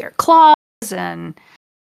see like their claws, and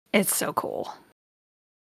it's so cool.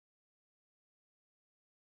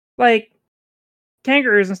 Like,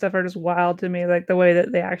 kangaroos and stuff are just wild to me. Like the way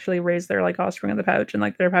that they actually raise their like offspring in the pouch, and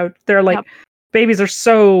like their pouch, they're like babies are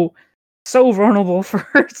so vulnerable for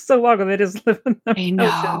so long. They just live in the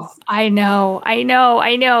pouches. I know.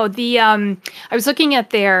 The I was looking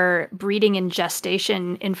at their breeding and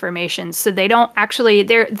gestation information. So they don't actually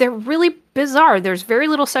they're really bizarre. There's very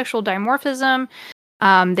little sexual dimorphism.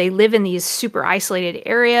 They live in these super isolated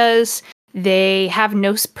areas. They have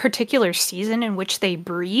no particular season in which they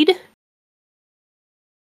breed.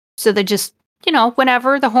 So they just,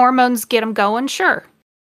 whenever the hormones get them going, sure.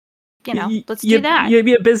 Let's do that. You'd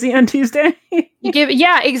be busy on Tuesday.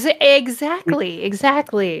 Exactly.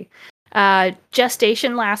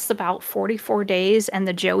 Gestation lasts about 44 days, and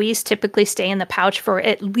the joeys typically stay in the pouch for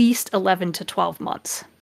at least 11 to 12 months.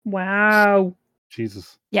 Wow.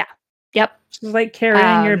 Jesus. Yeah. Yep. It's like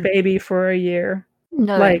carrying your baby for a year.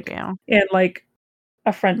 No, like thank you. in like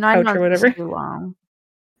a front 9 pouch or months whatever. is too long.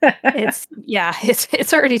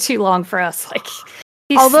 It's already too long for us. Like,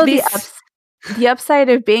 Although the upside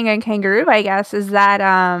of being a kangaroo, I guess, is that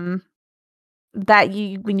that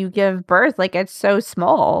you when you give birth, like it's so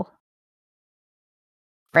small.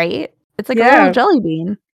 right? It's like a Yeah. little jelly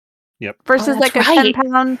bean. Yep. Versus that's like a right.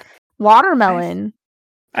 10-pound watermelon.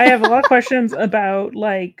 I have a lot of questions about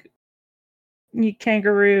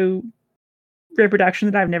kangaroo reproduction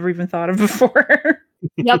that I've never even thought of before.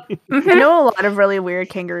 Yep. I know a lot of really weird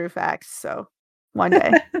kangaroo facts, so one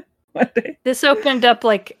day. One day. This opened up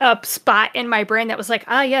like a spot in my brain that was like,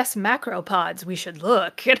 yes, macropods, we should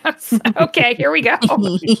look. And I was like, okay, here we go.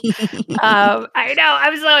 I know,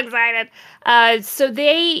 I'm so excited. So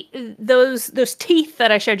those teeth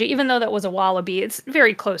that I showed you, even though that was a wallaby, it's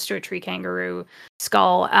very close to a tree kangaroo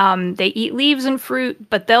skull. They eat leaves and fruit,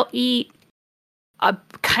 but they'll eat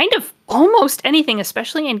kind of almost anything,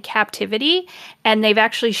 especially in captivity. And they've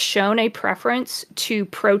actually shown a preference to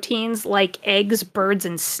proteins like eggs, birds,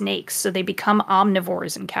 and snakes. So they become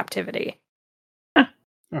omnivores in captivity.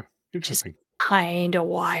 Interesting. Kind of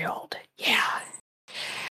wild. Yeah.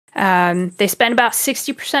 They spend about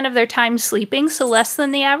 60% of their time sleeping, so less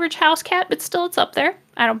than the average house cat, but still it's up there.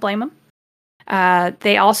 I don't blame them.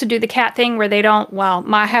 They also do the cat thing where they don't,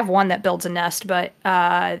 I have one that builds a nest, but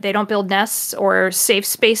they don't build nests or safe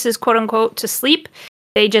spaces, quote unquote, to sleep.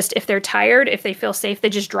 They just, if they're tired, if they feel safe, they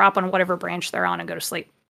just drop on whatever branch they're on and go to sleep.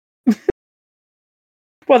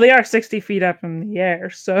 Well, they are 60 feet up in the air,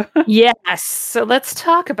 so. Yes. So let's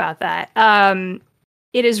talk about that.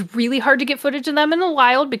 It is really hard to get footage of them in the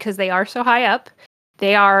wild because they are so high up.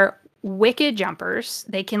 They are wicked jumpers.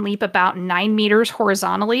 They can leap about 9 meters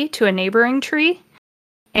horizontally to a neighboring tree,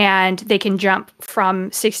 and they can jump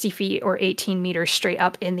from 60 feet or 18 meters straight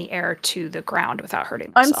up in the air to the ground without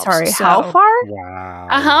hurting themselves. I'm sorry, how far?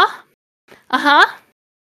 Wow.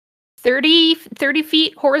 30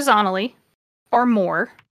 feet horizontally or more.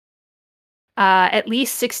 At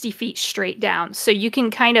least 60 feet straight down. So you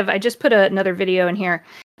can I just put another video in here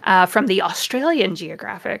from the Australian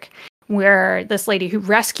Geographic, where this lady who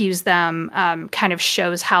rescues them kind of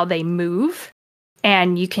shows how they move.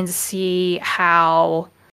 And you can see how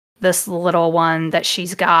this little one that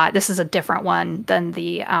she's got, this is a different one than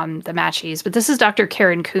the Matchies, but this is Dr.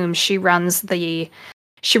 Karen Coombs. She runs the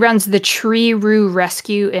Tree Roo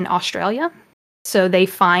Rescue in Australia. So they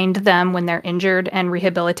find them when they're injured and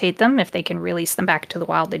rehabilitate them. If they can release them back to the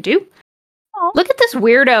wild, they do. Oh. Look at this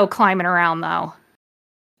weirdo climbing around, though.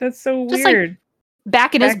 That's so Just weird.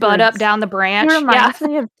 Backing his butt up Backwards. down the branch. It reminds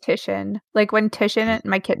me of Titian. Like when Titian,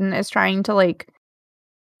 my kitten, is trying to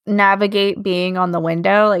navigate being on the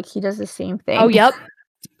window, like he does the same thing. Oh, yep.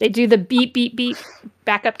 They do the beep, beep, beep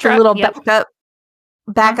backup truck. The little yep.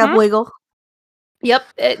 backup wiggle. Yep,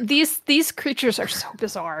 these creatures are so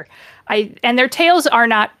bizarre. And their tails are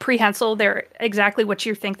not prehensile. They're exactly what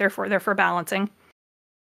you think they're for. They're for balancing.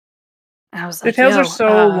 And I was like, the tails are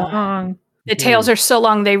so long. The tails are so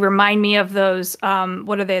long. They remind me of those.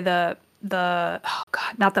 What are they? The oh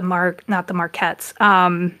god, not the Marquettes.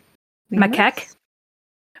 Macaque.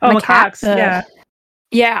 Oh, macaques. Yeah.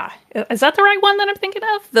 Yeah. Is that the right one that I'm thinking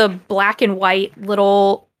of? The black and white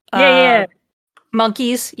little yeah.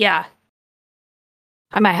 monkeys. Yeah.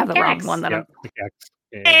 I might have the wrong one that I'm.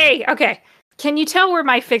 Yeah. Hey, okay. Can you tell where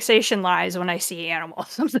my fixation lies when I see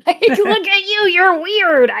animals? I'm like, look at you, you're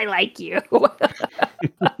weird. I like you.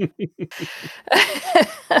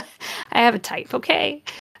 I have a type, okay?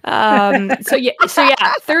 So yeah,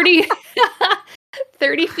 30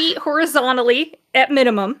 feet horizontally at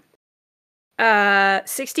minimum.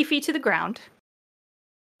 60 feet to the ground,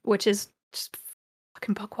 which is just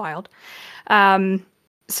fucking buck wild.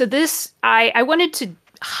 So this, I wanted to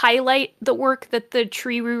highlight the work that the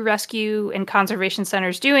Tree Roo Rescue and Conservation Center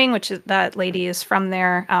is doing, which is that lady is from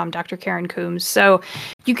there, Dr. Karen Coombs. So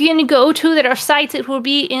you can go to their sites. It will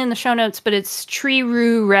be in the show notes, but it's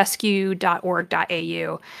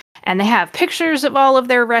treeroorescue.org.au. And they have pictures of all of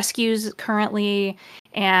their rescues currently,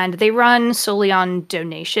 and they run solely on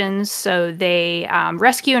donations. So they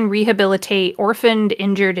rescue and rehabilitate orphaned,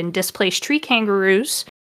 injured, and displaced tree kangaroos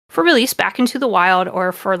for release back into the wild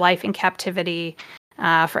or for life in captivity,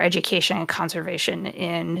 for education and conservation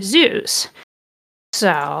in zoos.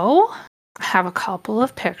 So I have a couple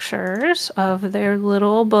of pictures of their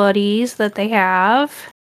little buddies that they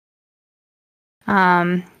have.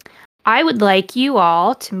 I would like you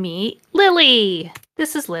all to meet Lily.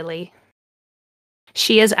 This is Lily.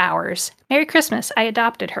 She is ours. Merry Christmas. I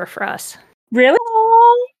adopted her for us. Really?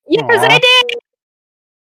 Yes, I did.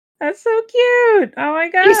 That's so cute. Oh my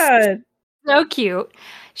god. So cute.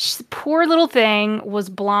 Poor little thing was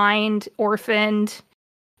blind, orphaned.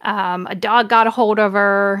 A dog got a hold of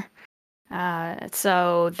her.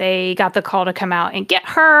 So they got the call to come out and get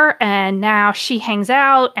her. And now she hangs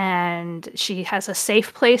out and she has a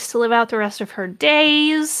safe place to live out the rest of her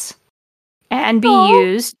days and be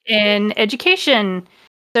used in education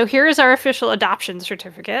So here is our official adoption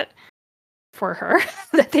certificate for her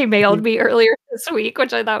that they mailed me earlier this week,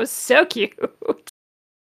 which I thought was so cute.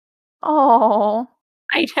 Oh,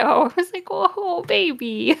 I know. I was like, oh,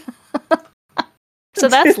 baby. So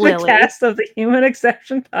that's the Lily. cast of the Human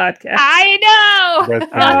Exception podcast. I know.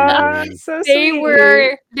 That's amazing. So They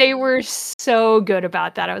sweet. were so good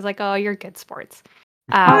about that. I was like, oh, you're good sports.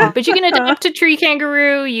 But you can adopt a tree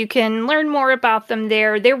kangaroo. You can learn more about them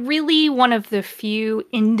there. They're really one of the few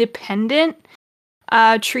independent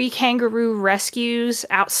tree kangaroo rescues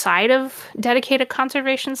outside of dedicated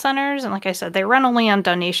conservation centers. And like I said, they run only on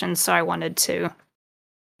donations, so I wanted to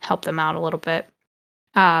help them out a little bit.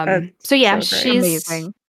 So yeah, so great.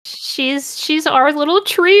 amazing. she's our little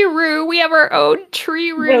tree roo. We have our own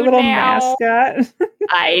tree roo The little now. mascot.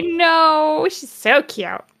 I know, she's so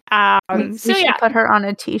cute. We So should yeah, put her on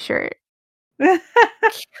a t-shirt.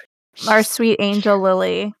 Our sweet angel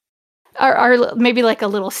Lily. our maybe like a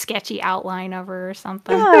little sketchy outline of her or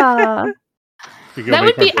something. Yeah. You go That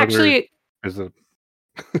make would be my brother actually. visit.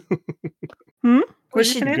 We What'd you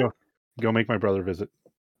should say? Go make my brother visit.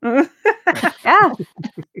 Yeah.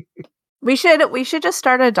 We should just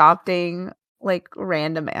start adopting like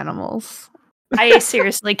random animals I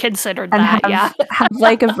seriously considered and that. Yeah. have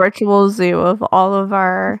like a virtual zoo of all of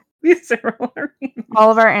our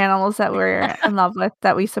animals that we're in love with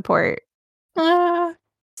that we support.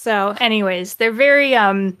 So, anyways, they're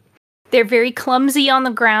very clumsy on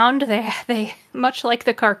the ground. They much like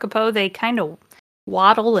the Kakapo, they kind of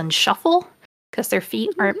waddle and shuffle because their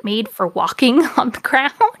feet aren't made for walking on the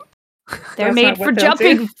ground. They're That's made not for what they'll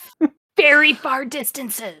jumping do. very far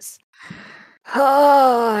distances. So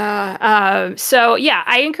yeah,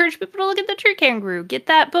 I encourage people to look at the tree kangaroo. Get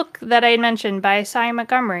that book that I mentioned by Cy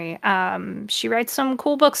Montgomery. She writes some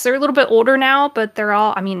cool books. They're a little bit older now, but they're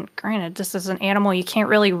all, I mean, granted, this is an animal you can't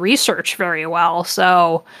really research very well,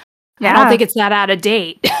 so I don't think it's that out of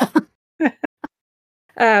date.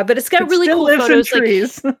 But it's got really cool photos. In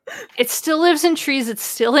trees. It still lives in trees. It's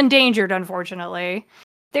still endangered, unfortunately.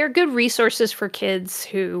 They're good resources for kids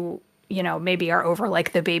who, you know, maybe are over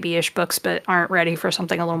like the babyish books but aren't ready for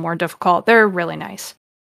something a little more difficult. They're really nice.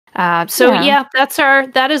 Yeah,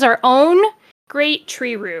 that is our own great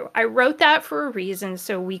tree roo. I wrote that for a reason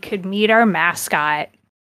so we could meet our mascot.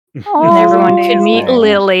 Oh, and everyone could meet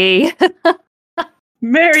Lily.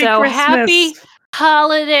 Merry Christmas. Happy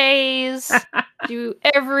holidays to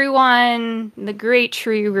everyone. The great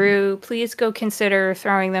tree roo. Please go consider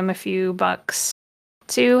throwing them a few bucks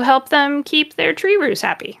to help them keep their tree roos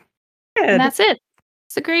happy. Good. And that's it.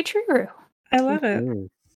 It's a great tree roo. I love it.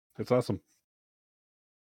 That's awesome.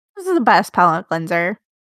 This is the best palette cleanser.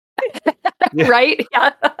 Yeah. Right?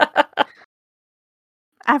 Yeah.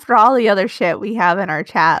 After all the other shit we have in our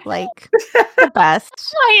chat, like the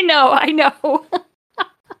best. I know.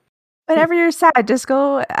 Whenever you're sad, just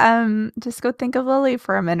go think of Lily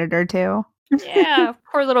for a minute or two. Yeah,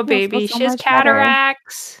 poor little You'll feel baby. so She has much better.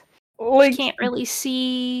 cataracts. Like, She can't really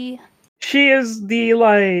see. she has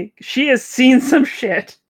seen some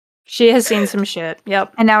shit. She has seen some shit.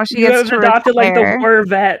 Yep. And now she You gets have to adopted like retire. the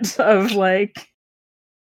Corvette of like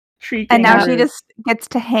tree And now she kangaroos. just gets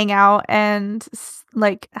to hang out and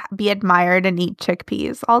like be admired and eat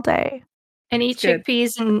chickpeas all day. And eat Good.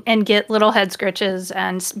 chickpeas and get little head scratches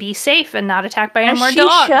and be safe and not attacked by any As more she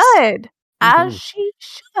dogs. should. As Mhm. she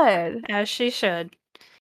should. As she should.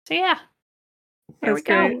 So yeah. There we That's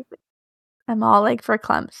go. great. I'm all like for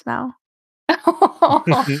clumps now.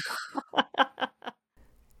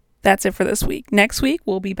 That's it for this week. Next week,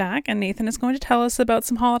 we'll be back, and Nathan is going to tell us about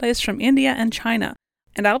some holidays from India and China.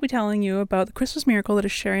 And I'll be telling you about the Christmas miracle that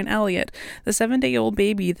is Sharon Elliott, the 7-day-old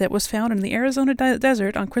baby that was found in the Arizona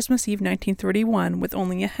desert on Christmas Eve 1931 with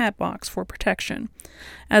only a hat box for protection.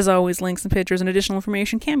 As always, links and pictures and additional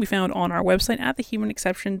information can be found on our website at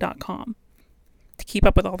thehumanexception.com. To keep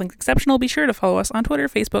up with all things exceptional, be sure to follow us on Twitter,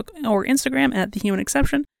 Facebook, or Instagram at The Human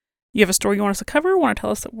Exception. You have a story you want us to cover, want to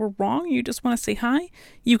tell us that we're wrong, you just want to say hi,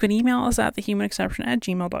 you can email us at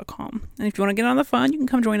thehumanexception@gmail.com. And if you want to get on the fun, you can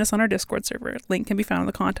come join us on our Discord server. Link can be found on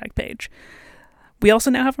the contact page. We also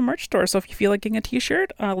now have a merch store, so if you feel like getting a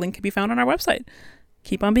t-shirt, a link can be found on our website.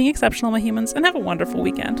 Keep on being exceptional, my humans, and have a wonderful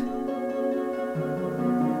weekend.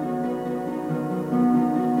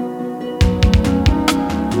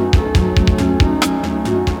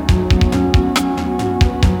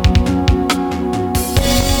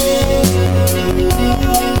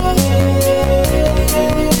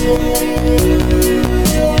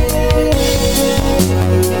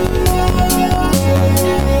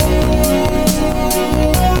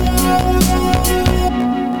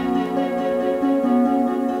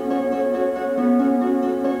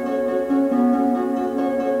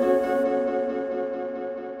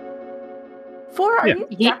 are Yeah.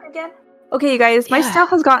 you stuck again? Okay, you guys, my snail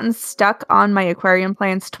has gotten stuck on my aquarium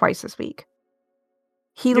plants twice this week.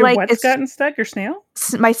 What's gotten stuck? Your snail?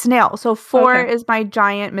 My snail. So 4 Okay. is my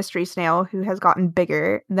giant mystery snail who has gotten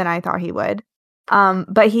bigger than I thought he would.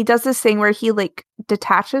 But he does this thing where he like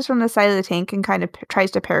detaches from the side of the tank and kind of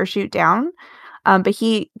tries to parachute down. But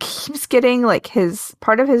he keeps getting like his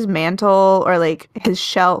part of his mantle or like his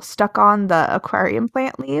shell stuck on the aquarium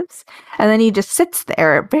plant leaves. And then he just sits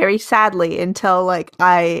there very sadly until like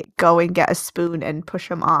I go and get a spoon and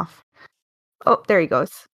push him off. Oh, there he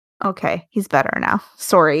goes. Okay, he's better now.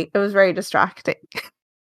 Sorry, it was very distracting.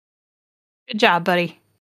 Good job, buddy.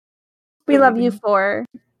 We love you, 4.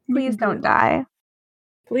 Please don't die.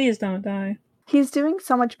 Please don't die. He's doing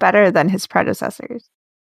so much better than his predecessors.